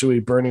 Hideki Matsui,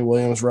 Bernie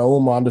Williams,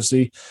 Raul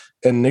Mondesi,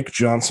 and Nick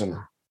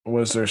Johnson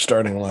was their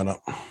starting lineup.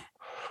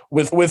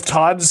 With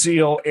Todd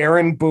Zeile,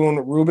 Aaron Boone,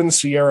 Ruben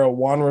Sierra,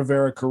 Juan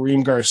Rivera,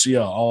 Kareem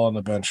Garcia all on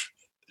the bench.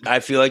 I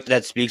feel like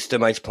that speaks to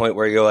Mike's point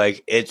where you're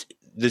like,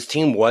 this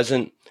team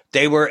wasn't,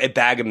 they were a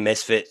bag of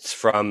misfits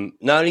from,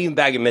 not even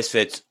bag of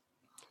misfits,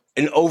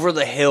 an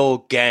over-the-hill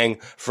gang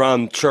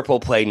from Triple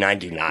Play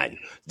 99.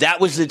 That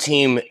was the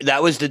team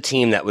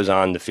that was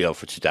on the field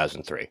for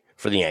 2003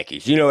 for the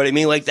Yankees. You know what I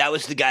mean? Like, that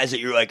was the guys that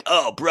you're like,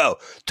 oh, bro,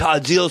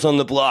 Todd Zeile's on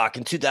the block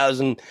in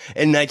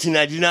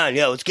 1999.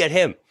 Yeah, let's get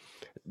him.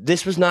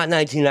 This was not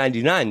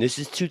 1999. This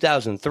is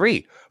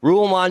 2003.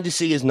 Raul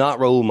Mondesi is not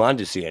Raul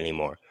Mondesi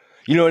anymore.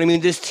 You know what I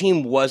mean? This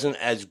team wasn't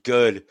as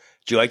good.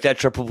 Do you like that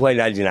Triple Play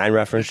 99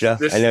 reference, Joe?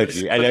 I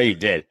know you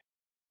did.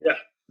 Yeah,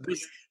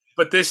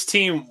 but this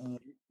team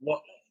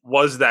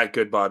was that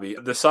good, Bobby.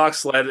 The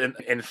Sox led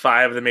in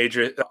 5 of the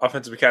major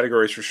offensive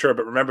categories for sure.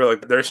 But remember,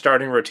 like, their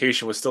starting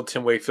rotation was still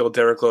Tim Wakefield,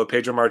 Derek Lowe,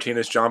 Pedro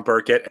Martinez, John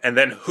Burkett, and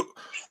then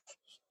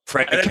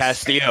Frank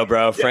Castillo,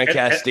 bro. Frank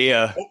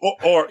Castillo.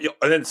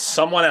 And then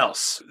someone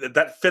else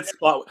that fits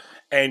spot.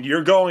 And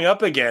you're going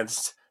up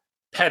against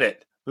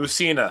Pettit,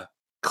 Lucina,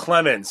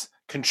 Clemens,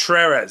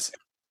 Contreras.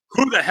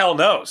 Who the hell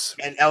knows?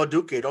 And El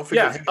Duque, don't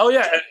forget him. Oh,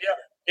 yeah.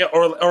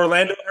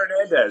 Orlando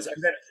Hernandez.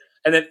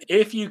 And then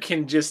if you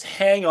can just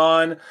hang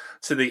on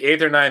to the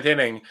 8th or 9th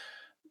inning,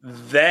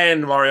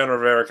 then Mariano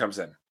Rivera comes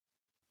in.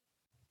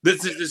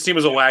 This team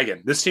was a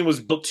wagon. This team was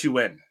built to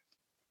win.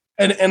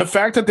 And the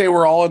fact that they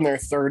were all in their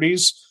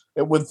 30s,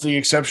 with the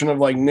exception of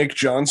like Nick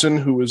Johnson,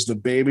 who was the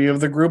baby of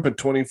the group at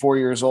 24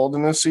 years old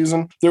in this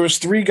season, there was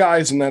 3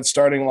 guys in that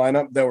starting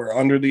lineup that were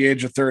under the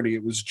age of 30.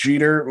 It was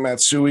Jeter,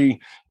 Matsui,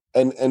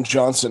 and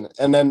Johnson.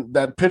 And then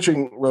that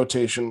pitching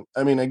rotation,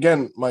 I mean,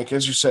 again, Mike,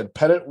 as you said,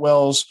 Pettit,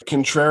 Wells,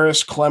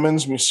 Contreras,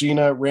 Clemens,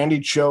 Mussina, Randy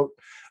Choate.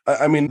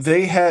 I mean,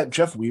 they had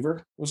Jeff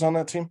Weaver was on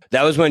that team.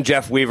 That was when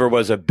Jeff Weaver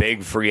was a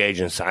big free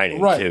agent signing,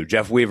 too.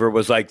 Jeff Weaver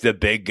was like the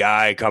big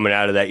guy coming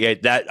out of that. Yeah,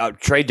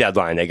 that trade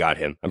deadline, they got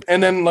him.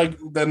 And then, like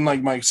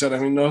Mike said, I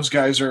mean, those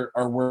guys are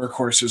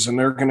workhorses, and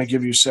they're going to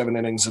give you 7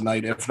 innings a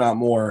night, if not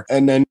more.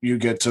 And then you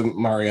get to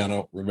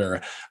Mariano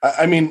Rivera.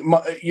 I mean,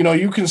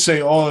 you can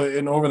say, oh,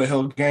 an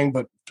over-the-hill gang,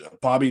 but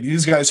Bobby,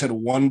 these guys had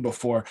won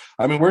before.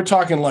 I mean, we're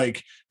talking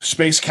like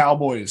Space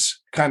Cowboys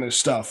kind of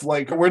stuff.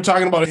 Like, we're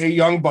talking about, hey,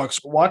 Young Bucks,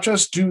 watch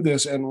us do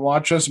this and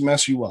watch us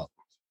mess you up.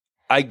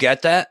 I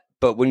get that,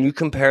 but when you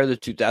compare the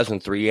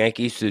 2003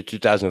 Yankees to the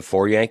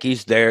 2004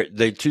 Yankees,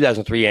 the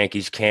 2003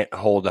 Yankees can't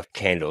hold a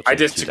candle to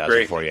the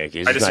 2004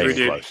 Yankees. I disagree,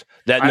 dude. Close.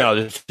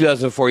 The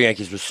 2004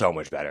 Yankees was so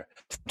much better.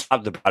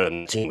 Top to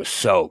bottom, the team was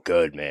so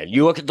good, man.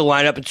 You look at the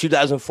lineup in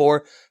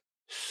 2004,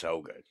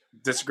 so good.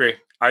 Disagree.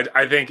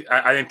 I think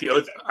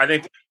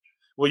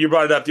well, you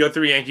brought it up. The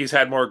 03 Yankees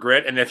had more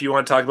grit, and if you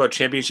want to talk about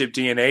championship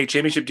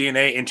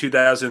DNA in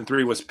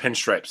 2003 was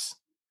pinstripes.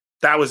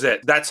 That was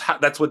it.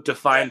 That's what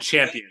defined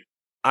champion.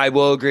 I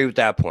will agree with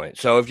that point.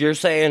 So if you're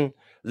saying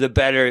the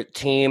better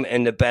team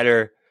and the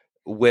better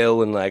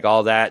will and like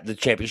all that, the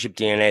championship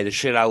DNA, the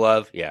shit I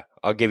love, yeah,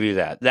 I'll give you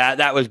that.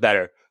 That was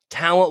better.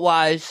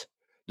 Talent-wise,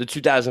 the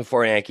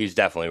 2004 Yankees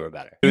definitely were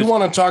better. You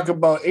want to talk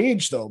about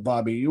age, though,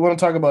 Bobby. You want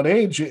to talk about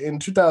age. In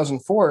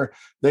 2004,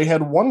 they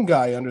had one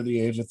guy under the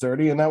age of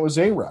 30, and that was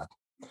A-Rod.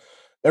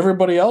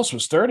 Everybody else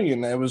was 30,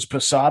 and it was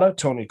Posada,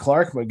 Tony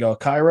Clark, Miguel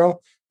Cairo,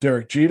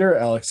 Derek Jeter,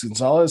 Alex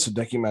Gonzalez,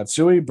 Hideki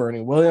Matsui,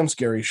 Bernie Williams,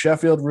 Gary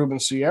Sheffield, Ruben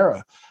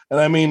Sierra. And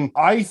I mean,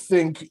 I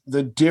think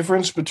the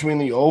difference between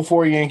the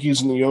 04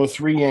 Yankees and the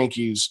 03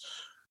 Yankees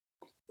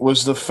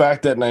was the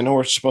fact that, and I know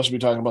we're supposed to be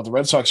talking about the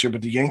Red Sox here,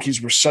 but the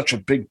Yankees were such a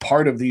big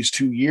part of these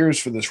 2 years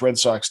for this Red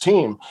Sox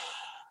team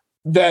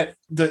that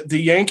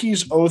the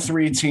Yankees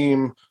 03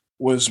 team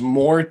was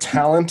more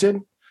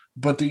talented,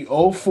 but the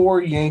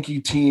 04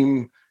 Yankee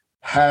team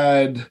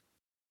had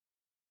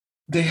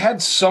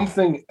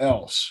something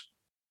else.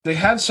 They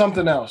had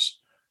something else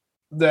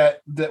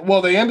that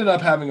they ended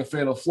up having a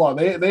fatal flaw.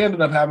 They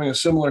ended up having a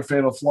similar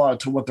fatal flaw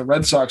to what the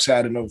Red Sox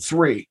had in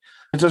 03.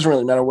 it doesn't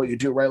really matter what you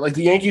do, right? Like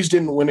the Yankees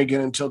didn't win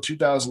again until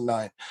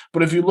 2009.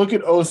 But if you look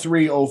at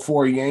 03,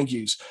 04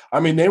 Yankees, I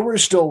mean, they were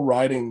still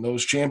riding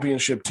those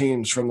championship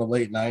teams from the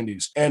late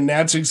 90s. And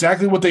that's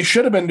exactly what they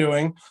should have been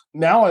doing.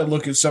 Now I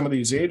look at some of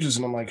these ages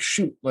and I'm like,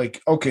 shoot,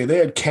 like, okay, they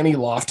had Kenny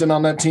Lofton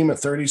on that team at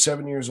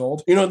 37 years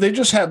old. You know, they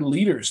just had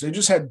leaders. They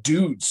just had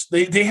dudes.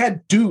 They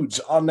had dudes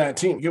on that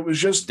team. It was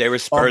just... They were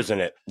Spurs in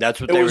it.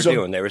 That's what they were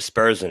doing. They were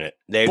Spurs in it.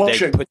 They put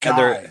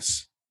together...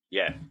 Guys.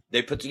 Yeah,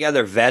 they put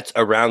together vets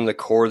around the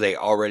core they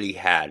already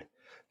had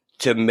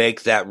to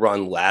make that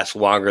run last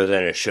longer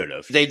than it should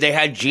have. They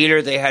had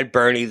Jeter, they had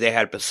Bernie, they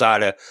had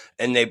Posada,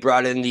 and they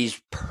brought in these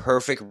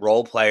perfect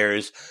role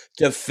players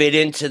to fit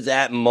into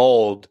that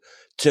mold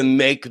to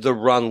make the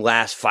run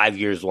last 5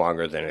 years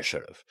longer than it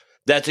should have.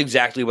 That's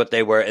exactly what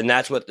they were, and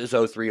that's what this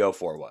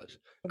 03-04 was.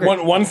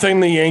 One thing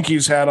the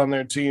Yankees had on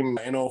their team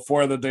in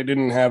 04 that they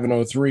didn't have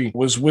in 03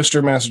 was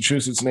Worcester,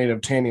 Massachusetts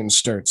native Tanyan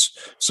Sturtz.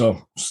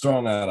 So just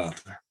throwing that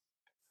out there.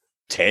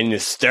 Tanyan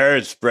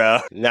Sturtz,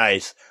 bro.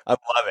 Nice. I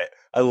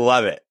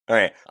love it. All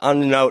right. On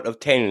the note of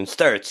Tanyan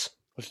Sturtz,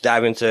 let's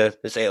dive into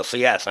this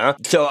ALCS, huh?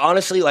 So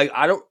honestly, like,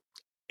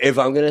 if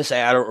I'm going to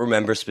say I don't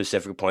remember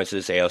specific points of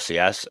this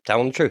ALCS,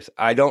 telling the truth,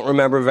 I don't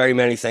remember very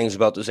many things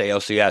about this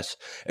ALCS,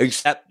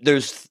 except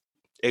there's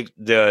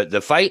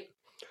the fight,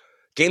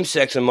 Game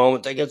 6, a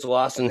moment that gets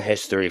lost in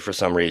history for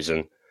some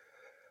reason.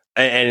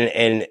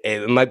 And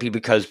it might be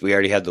because we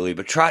already had the lead,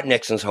 but Trot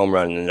Nixon's home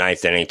run in the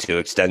ninth inning to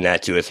extend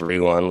that to a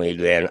 3-1 lead,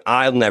 man.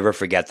 I'll never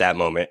forget that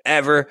moment,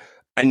 ever.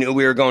 I knew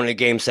we were going to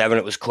Game 7.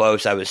 It was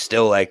close. I was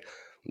still, like,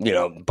 you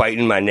know,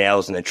 biting my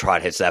nails, and then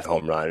Trot hits that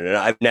home run. And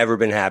I've never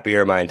been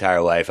happier my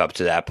entire life up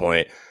to that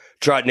point.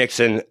 Trot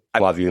Nixon, I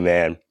love you,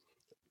 man.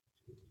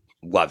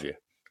 Love you.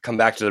 Come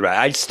back to the Red.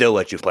 I'd still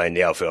let you play in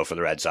the outfield for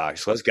the Red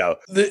Sox. Let's go.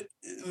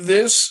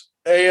 This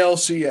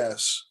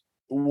ALCS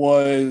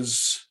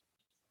was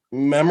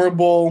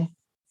memorable,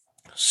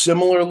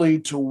 similarly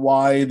to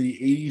why the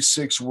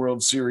 86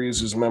 World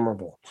Series is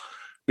memorable,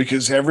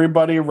 because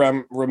everybody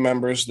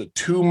remembers the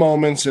two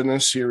moments in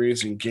this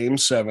series in Game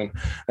 7,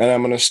 and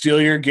I'm going to steal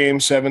your Game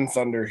 7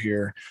 thunder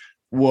here,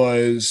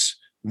 was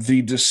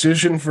the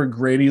decision for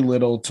Grady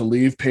Little to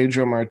leave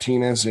Pedro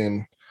Martinez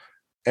in,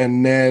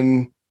 and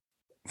then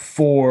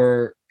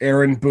for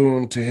Aaron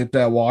Boone to hit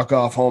that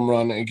walk-off home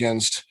run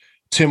against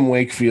Tim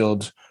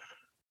Wakefield.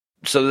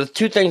 So the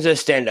two things that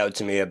stand out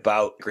to me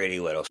about Grady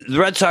Little, the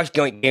Red Sox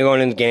going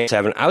into Game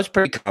 7, I was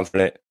pretty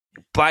confident.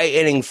 By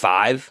inning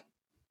 5,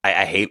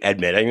 I hate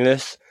admitting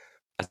this,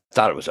 I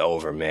thought it was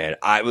over, man.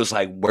 I was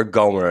like, we're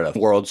going to the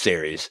World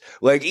Series.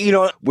 Like, you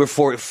know, we're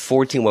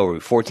 14, what were we,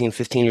 14,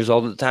 15 years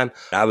old at the time?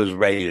 I was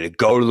ready to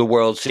go to the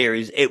World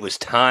Series. It was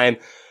time.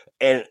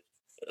 And,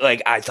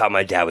 like, I thought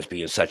my dad was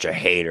being such a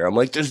hater. I'm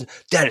like, Dad,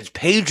 it's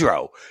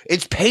Pedro.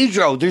 It's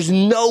Pedro. There's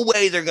no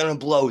way they're going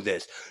to blow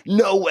this.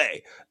 No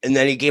way. And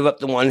then he gave up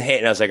the one hit,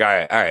 and I was like, all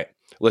right.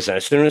 Listen,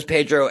 as soon as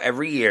Pedro,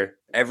 every year,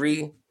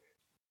 every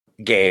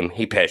game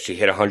he pitched, he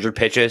hit 100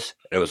 pitches,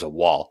 and it was a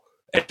wall.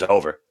 It's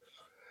over.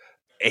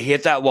 He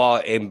hit that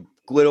wall, and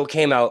Little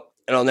came out,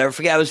 and I'll never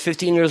forget, I was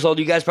 15 years old.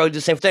 You guys probably did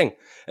the same thing.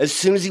 As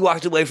soon as he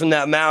walked away from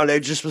that mound, I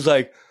just was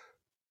like,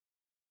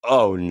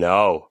 oh,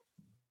 no.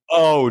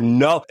 Oh,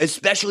 no.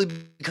 Especially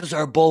because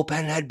our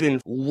bullpen had been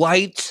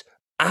lights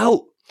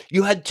out.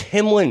 You had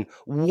Timlin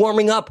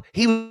warming up.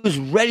 He was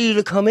ready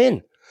to come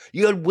in.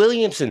 You had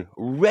Williamson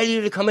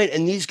ready to come in,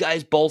 and these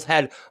guys both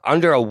had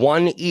under a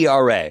 1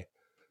 ERA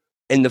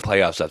in the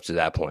playoffs up to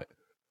that point.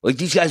 Like,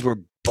 these guys were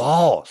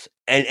balls.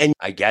 And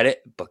I get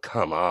it, but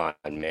come on,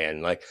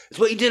 man. Like, it's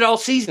what you did all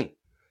season.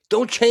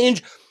 Don't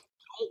change.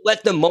 Don't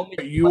let the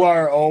moment. You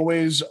are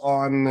always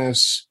on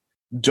this.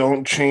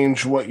 Don't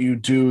change what you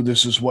do.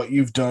 This is what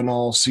you've done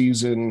all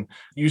season.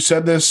 You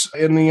said this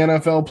in the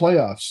NFL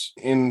playoffs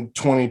in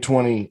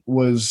 2020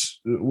 was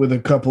with a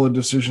couple of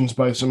decisions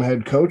by some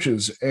head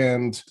coaches.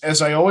 And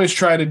as I always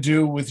try to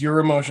do with your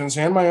emotions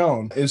and my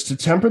own, is to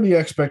temper the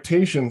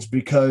expectations,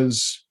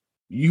 because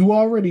you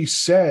already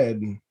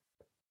said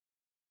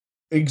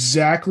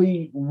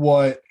exactly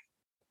what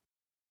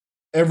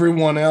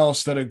everyone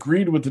else that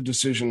agreed with the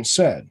decision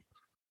said.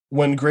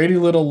 When Grady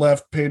Little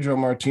left Pedro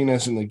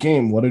Martinez in the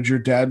game, what did your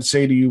dad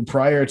say to you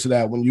prior to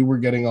that when you were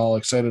getting all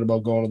excited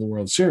about going to the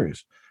World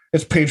Series?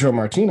 It's Pedro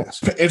Martinez.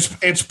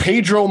 It's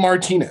Pedro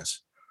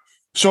Martinez.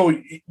 So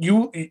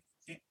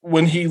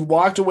when he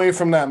walked away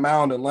from that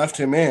mound and left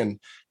him in,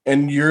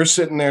 and you're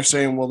sitting there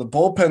saying, well, the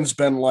bullpen's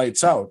been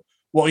lights out.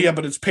 Well, yeah,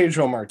 but it's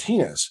Pedro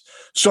Martinez.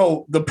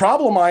 So the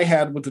problem I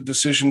had with the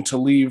decision to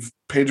leave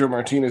Pedro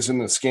Martinez in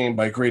this game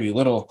by Grady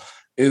Little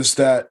is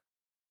that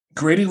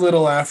Grady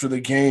Little, after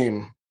the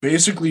game,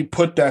 basically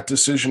put that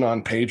decision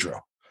on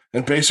Pedro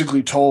and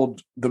basically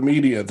told the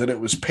media that it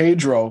was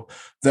Pedro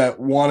that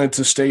wanted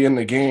to stay in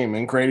the game.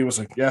 And Grady was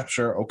like, yeah,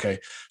 sure. Okay.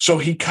 So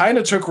he kind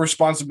of took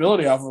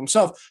responsibility off of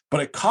himself, but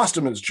it cost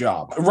him his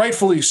job.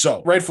 Rightfully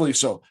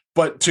so.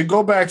 But to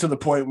go back to the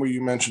point where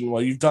you mentioned,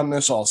 well, you've done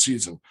this all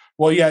season.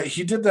 Well, yeah,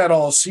 he did that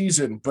all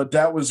season, but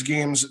that was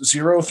games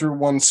 0 through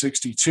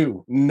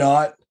 162,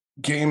 not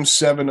Game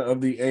 7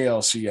 of the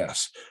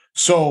ALCS.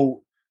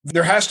 So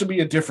there has to be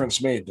a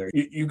difference made there.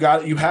 You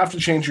have to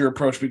change your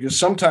approach, because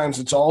sometimes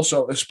it's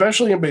also,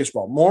 especially in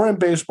baseball, more in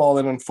baseball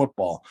than in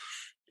football,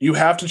 you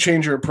have to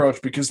change your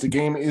approach because the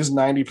game is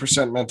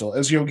 90% mental.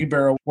 As Yogi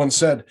Berra once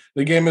said,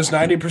 the game is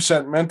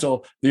 90%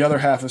 mental, the other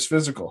half is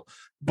physical.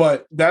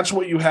 But that's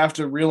what you have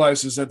to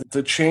realize, is that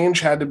the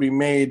change had to be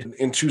made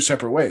in two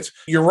separate ways.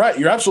 You're right.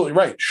 You're absolutely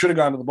right. Should have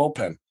gone to the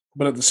bullpen.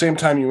 But at the same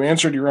time, you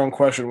answered your own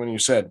question when you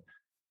said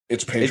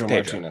it's Pedro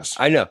Martinez.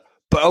 I know.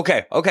 But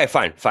okay,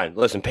 fine.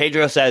 Listen,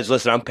 Pedro says,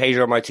 listen, I'm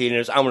Pedro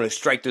Martinez. I'm going to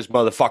strike this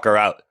motherfucker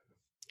out.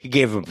 He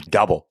gave him a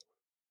double.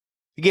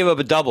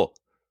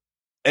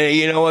 And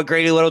you know what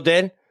Grady Little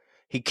did?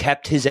 He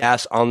kept his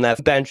ass on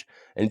that bench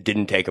and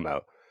didn't take him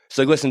out.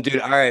 So listen, dude,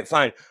 all right,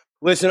 fine.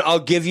 Listen, I'll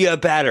give you a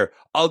batter.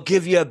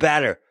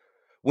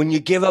 When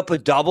you give up a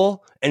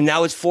double and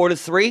now it's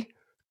 4-3,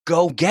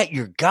 go get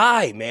your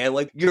guy, man.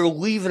 Like, you're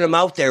leaving him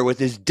out there with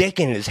his dick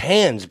in his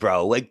hands,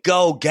 bro. Like,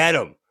 go get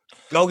him.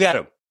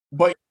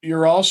 But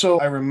you're also,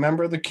 I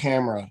remember the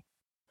camera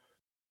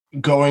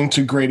going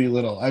to Grady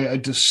Little. I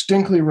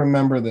distinctly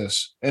remember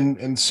this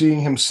and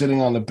seeing him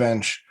sitting on the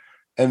bench.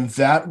 And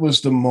that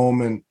was the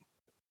moment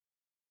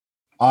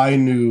I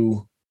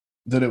knew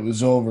that it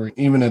was over,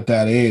 even at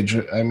that age.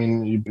 I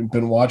mean, you've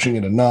been watching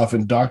it enough,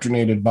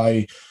 indoctrinated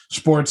by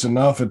sports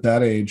enough at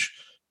that age,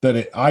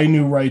 that I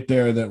knew right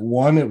there that,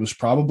 one, it was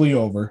probably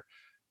over,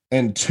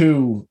 and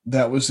two,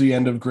 that was the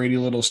end of Grady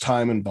Little's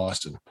time in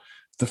Boston.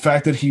 The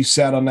fact that he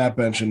sat on that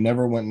bench and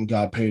never went and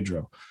got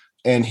Pedro,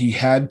 and he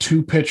had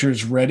two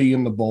pitchers ready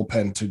in the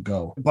bullpen to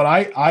go. But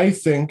I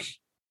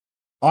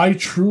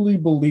truly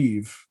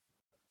believe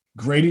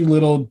Grady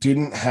Little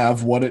didn't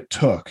have what it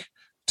took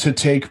to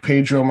take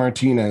Pedro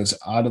Martinez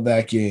out of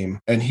that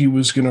game, and he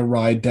was going to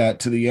ride that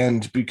to the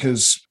end,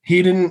 because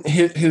he didn't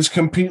hit, his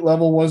compete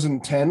level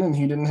wasn't 10, and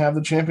he didn't have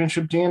the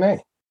championship DNA.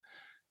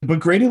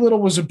 But Grady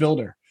Little was a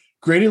builder.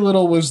 Grady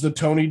Little was the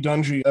Tony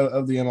Dungy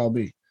of the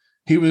MLB.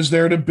 He was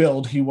there to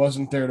build. He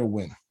wasn't there to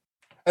win.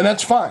 And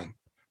that's fine.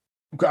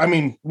 I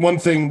mean, one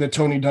thing that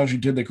Tony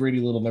Dungy did that Grady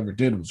Little never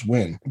did was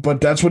win.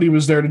 But that's what he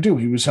was there to do.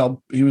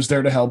 He was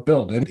there to help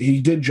build. And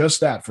he did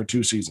just that for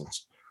 2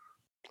 seasons.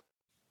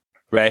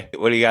 Ray,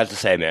 what do you got to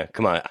say, man?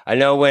 Come on. I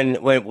know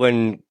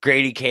when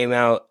Grady came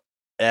out,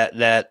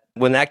 that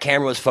when that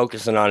camera was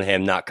focusing on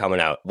him not coming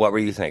out, what were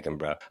you thinking,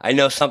 bro? I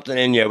know something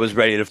in you was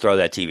ready to throw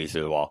that TV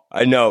through the wall.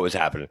 I know it was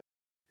happening.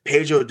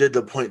 Pedro did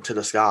the point to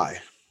the sky.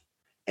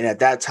 And at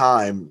that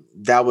time,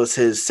 that was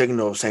his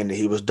signal of saying that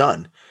he was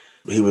done.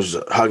 He was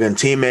hugging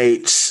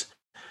teammates.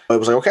 It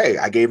was like, okay,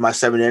 I gave my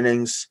 7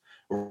 innings.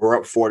 We're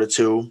up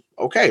 4-2.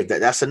 Okay,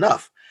 that's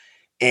enough.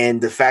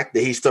 And the fact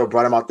that he still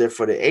brought him out there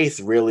for the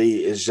 8th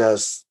really is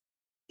just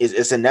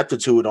it's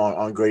ineptitude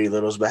on Grady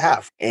Little's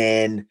behalf.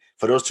 And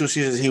for those 2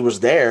 seasons he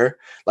was there,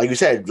 like you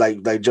said,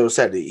 like Joe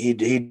said, he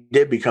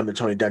did become the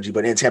Tony Dungy,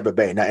 but in Tampa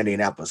Bay, not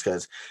Indianapolis,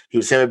 because he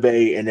was Tampa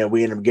Bay, and then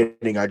we ended up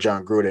getting our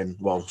John Gruden,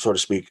 well, so to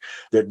speak,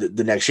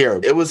 the next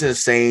year. It was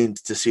insane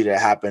to see that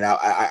happen.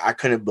 I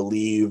couldn't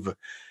believe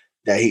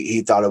that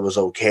he thought it was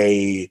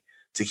okay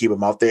to keep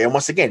him out there. And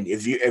once again,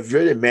 if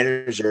you're the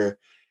manager,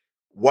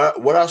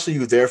 what else are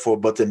you there for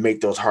but to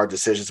make those hard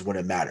decisions when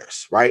it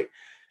matters, right?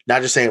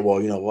 Not just saying,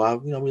 we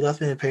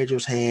left it in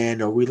Pedro's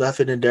hand or we left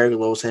it in Derek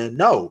Lowe's hand.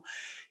 No,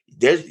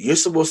 you're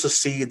supposed to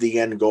see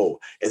the end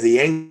goal. If the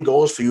end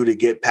goal is for you to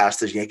get past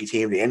this Yankee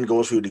team, the end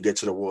goal is for you to get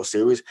to the World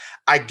Series,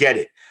 I get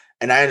it.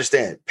 And I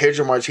understand.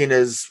 Pedro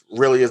Martinez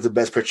really is the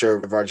best pitcher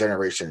of our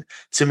generation.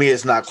 To me,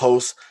 it's not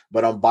close,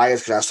 but I'm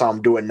biased because I saw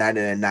him do it night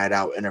in and night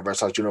out in a Red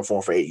Sox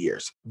uniform for 8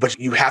 years. But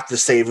you have to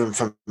save him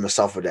from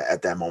himself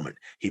at that moment.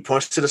 He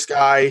points to the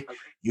sky.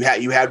 You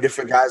have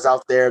different guys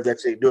out there that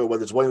can do it,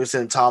 whether it's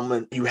Williamson,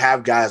 Tomlin. You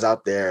have guys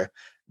out there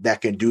that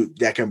can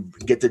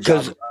get the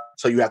job done.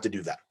 So you have to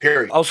do that,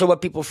 period. Also,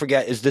 what people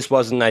forget is this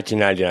wasn't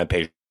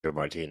 1999 Pedro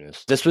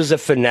Martinez. This was a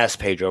finesse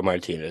Pedro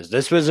Martinez.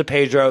 This was a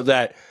Pedro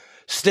that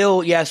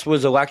still, yes,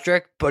 was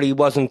electric, but he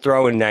wasn't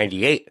throwing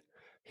 98.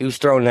 He was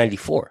throwing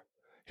 94.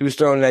 He was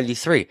throwing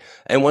 93.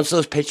 And once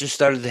those pitches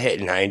started to hit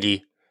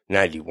 90,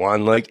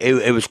 91, like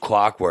it was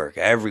clockwork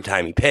every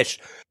time he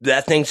pitched.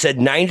 That thing said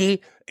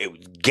 90, it was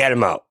get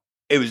him out.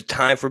 It was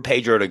time for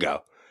Pedro to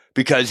go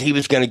because he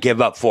was going to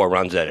give up 4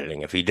 runs at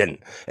inning if he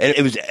didn't. And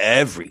it was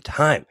every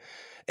time.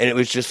 And it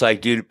was just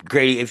like, dude,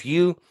 Grady,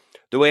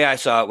 the way I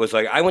saw it was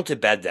like, I went to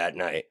bed that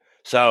night.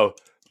 So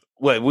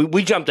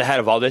we jumped ahead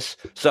of all this.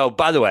 So,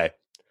 by the way,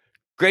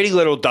 Grady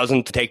Little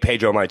doesn't take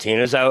Pedro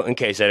Martinez out, in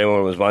case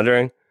anyone was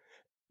wondering.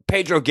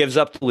 Pedro gives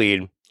up the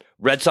lead.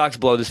 Red Sox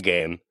blow this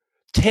game.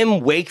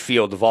 Tim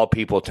Wakefield, of all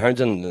people,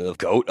 turns into the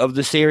GOAT of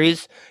the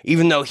series,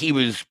 even though he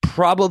was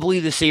probably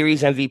the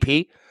series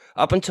MVP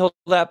up until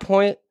that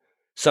point.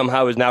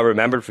 Somehow is now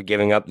remembered for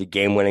giving up the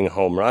game-winning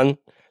home run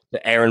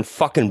to Aaron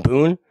fucking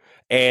Boone.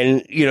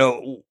 And,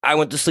 I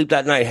went to sleep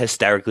that night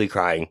hysterically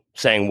crying,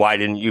 saying, why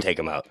didn't you take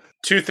him out?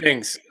 2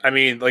 things. I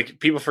mean, like,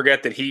 people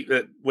forget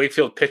that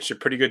Wakefield pitched a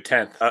pretty good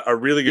 10th, a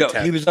really good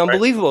 10th. He was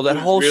unbelievable that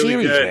whole really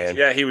series, good. Man.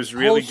 Yeah, he was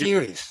really good.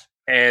 Series.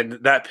 And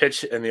that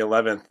pitch in the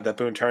 11th that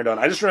Boone turned on,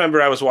 I just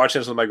remember I was watching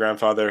this with my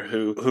grandfather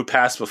who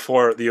passed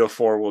before the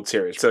 04 World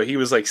Series. So he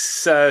was like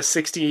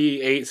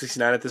 68,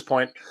 69 at this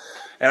point.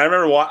 And I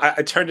remember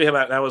I turned to him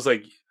and I was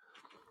like,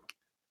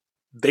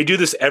 they do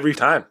this every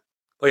time.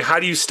 Like, how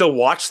do you still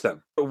watch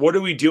them? What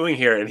are we doing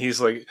here? And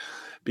he's like,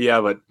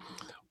 but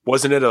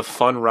wasn't it a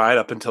fun ride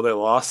up until they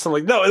lost? I'm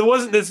like, no, it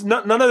wasn't.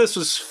 None of this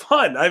was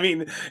fun. I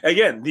mean,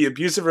 again, the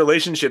abusive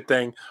relationship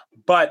thing.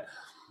 But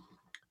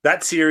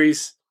that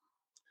series,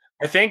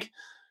 I think,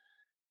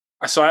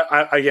 so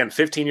I again,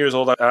 15 years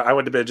old, I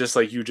went to bed just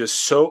like you,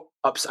 just so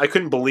upset. I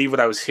couldn't believe what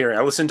I was hearing.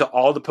 I listened to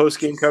all the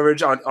post-game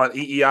coverage on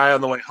EEI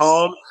on the way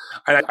home,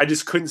 and I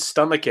just couldn't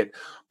stomach it.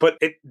 But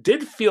it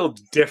did feel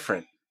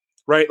different,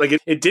 right? Like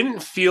it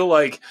didn't feel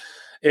like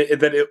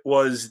that it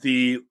was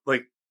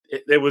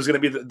it was going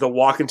to be the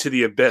walk into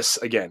the abyss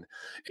again.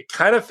 It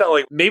kind of felt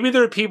like maybe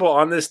there are people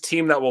on this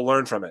team that will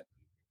learn from it.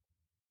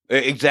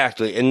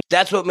 Exactly. And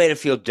that's what made it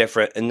feel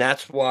different. And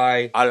that's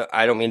why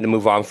I don't mean to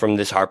move on from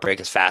this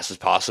heartbreak as fast as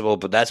possible,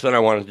 but that's what I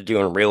wanted to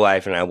do in real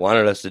life. And I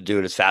wanted us to do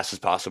it as fast as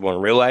possible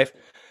in real life.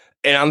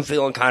 And I'm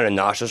feeling kind of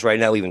nauseous right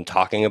now, even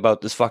talking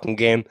about this fucking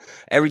game.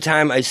 Every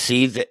time I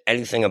see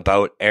anything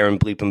about Aaron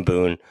Bleepin'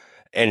 Boone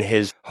and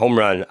his home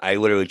run, I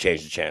literally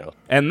change the channel.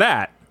 And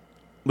that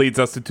leads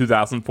us to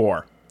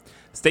 2004.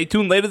 Stay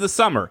tuned later this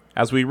summer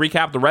as we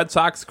recap the Red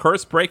Sox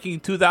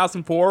curse-breaking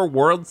 2004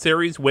 World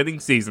Series winning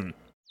season.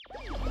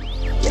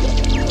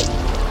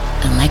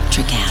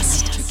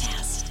 Electricast.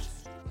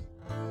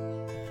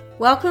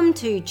 Welcome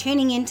to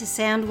Tuning Into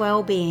Sound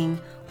Wellbeing,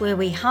 where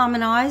we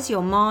harmonise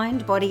your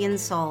mind, body and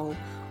soul.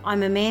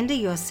 I'm Amanda,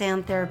 your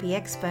sound therapy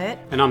expert.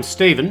 And I'm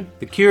Stephen,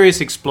 the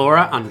curious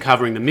explorer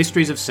uncovering the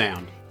mysteries of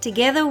sound.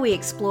 Together we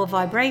explore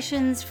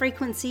vibrations,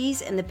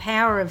 frequencies and the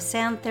power of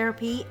sound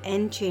therapy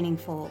and tuning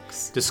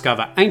forks.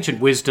 Discover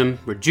ancient wisdom,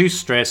 reduce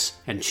stress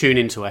and tune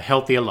into a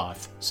healthier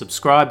life.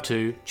 Subscribe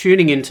to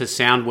Tuning Into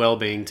Sound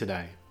Wellbeing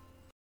today.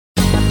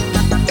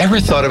 Ever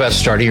thought about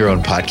starting your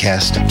own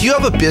podcast? Do you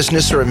have a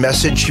business or a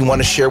message you want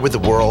to share with the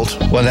world?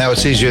 Well, now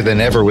it's easier than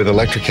ever with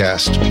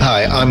Electricast.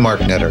 Hi, I'm Mark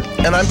Netter.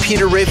 And I'm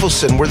Peter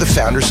Rafelson. We're the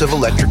founders of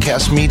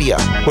Electricast Media.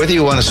 Whether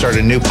you want to start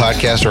a new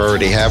podcast or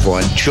already have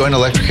one, join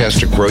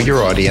Electricast to grow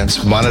your audience,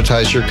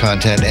 monetize your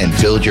content, and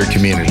build your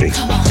community.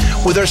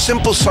 With our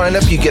simple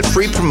sign-up, you get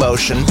free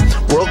promotion,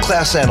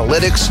 world-class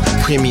analytics,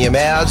 premium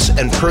ads,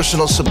 and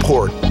personal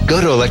support.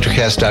 Go to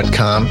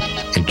Electricast.com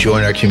and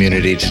join our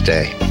community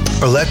today.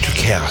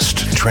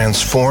 Electricast.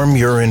 Transform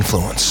your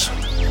influence.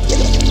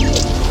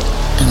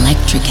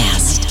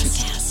 Electricast.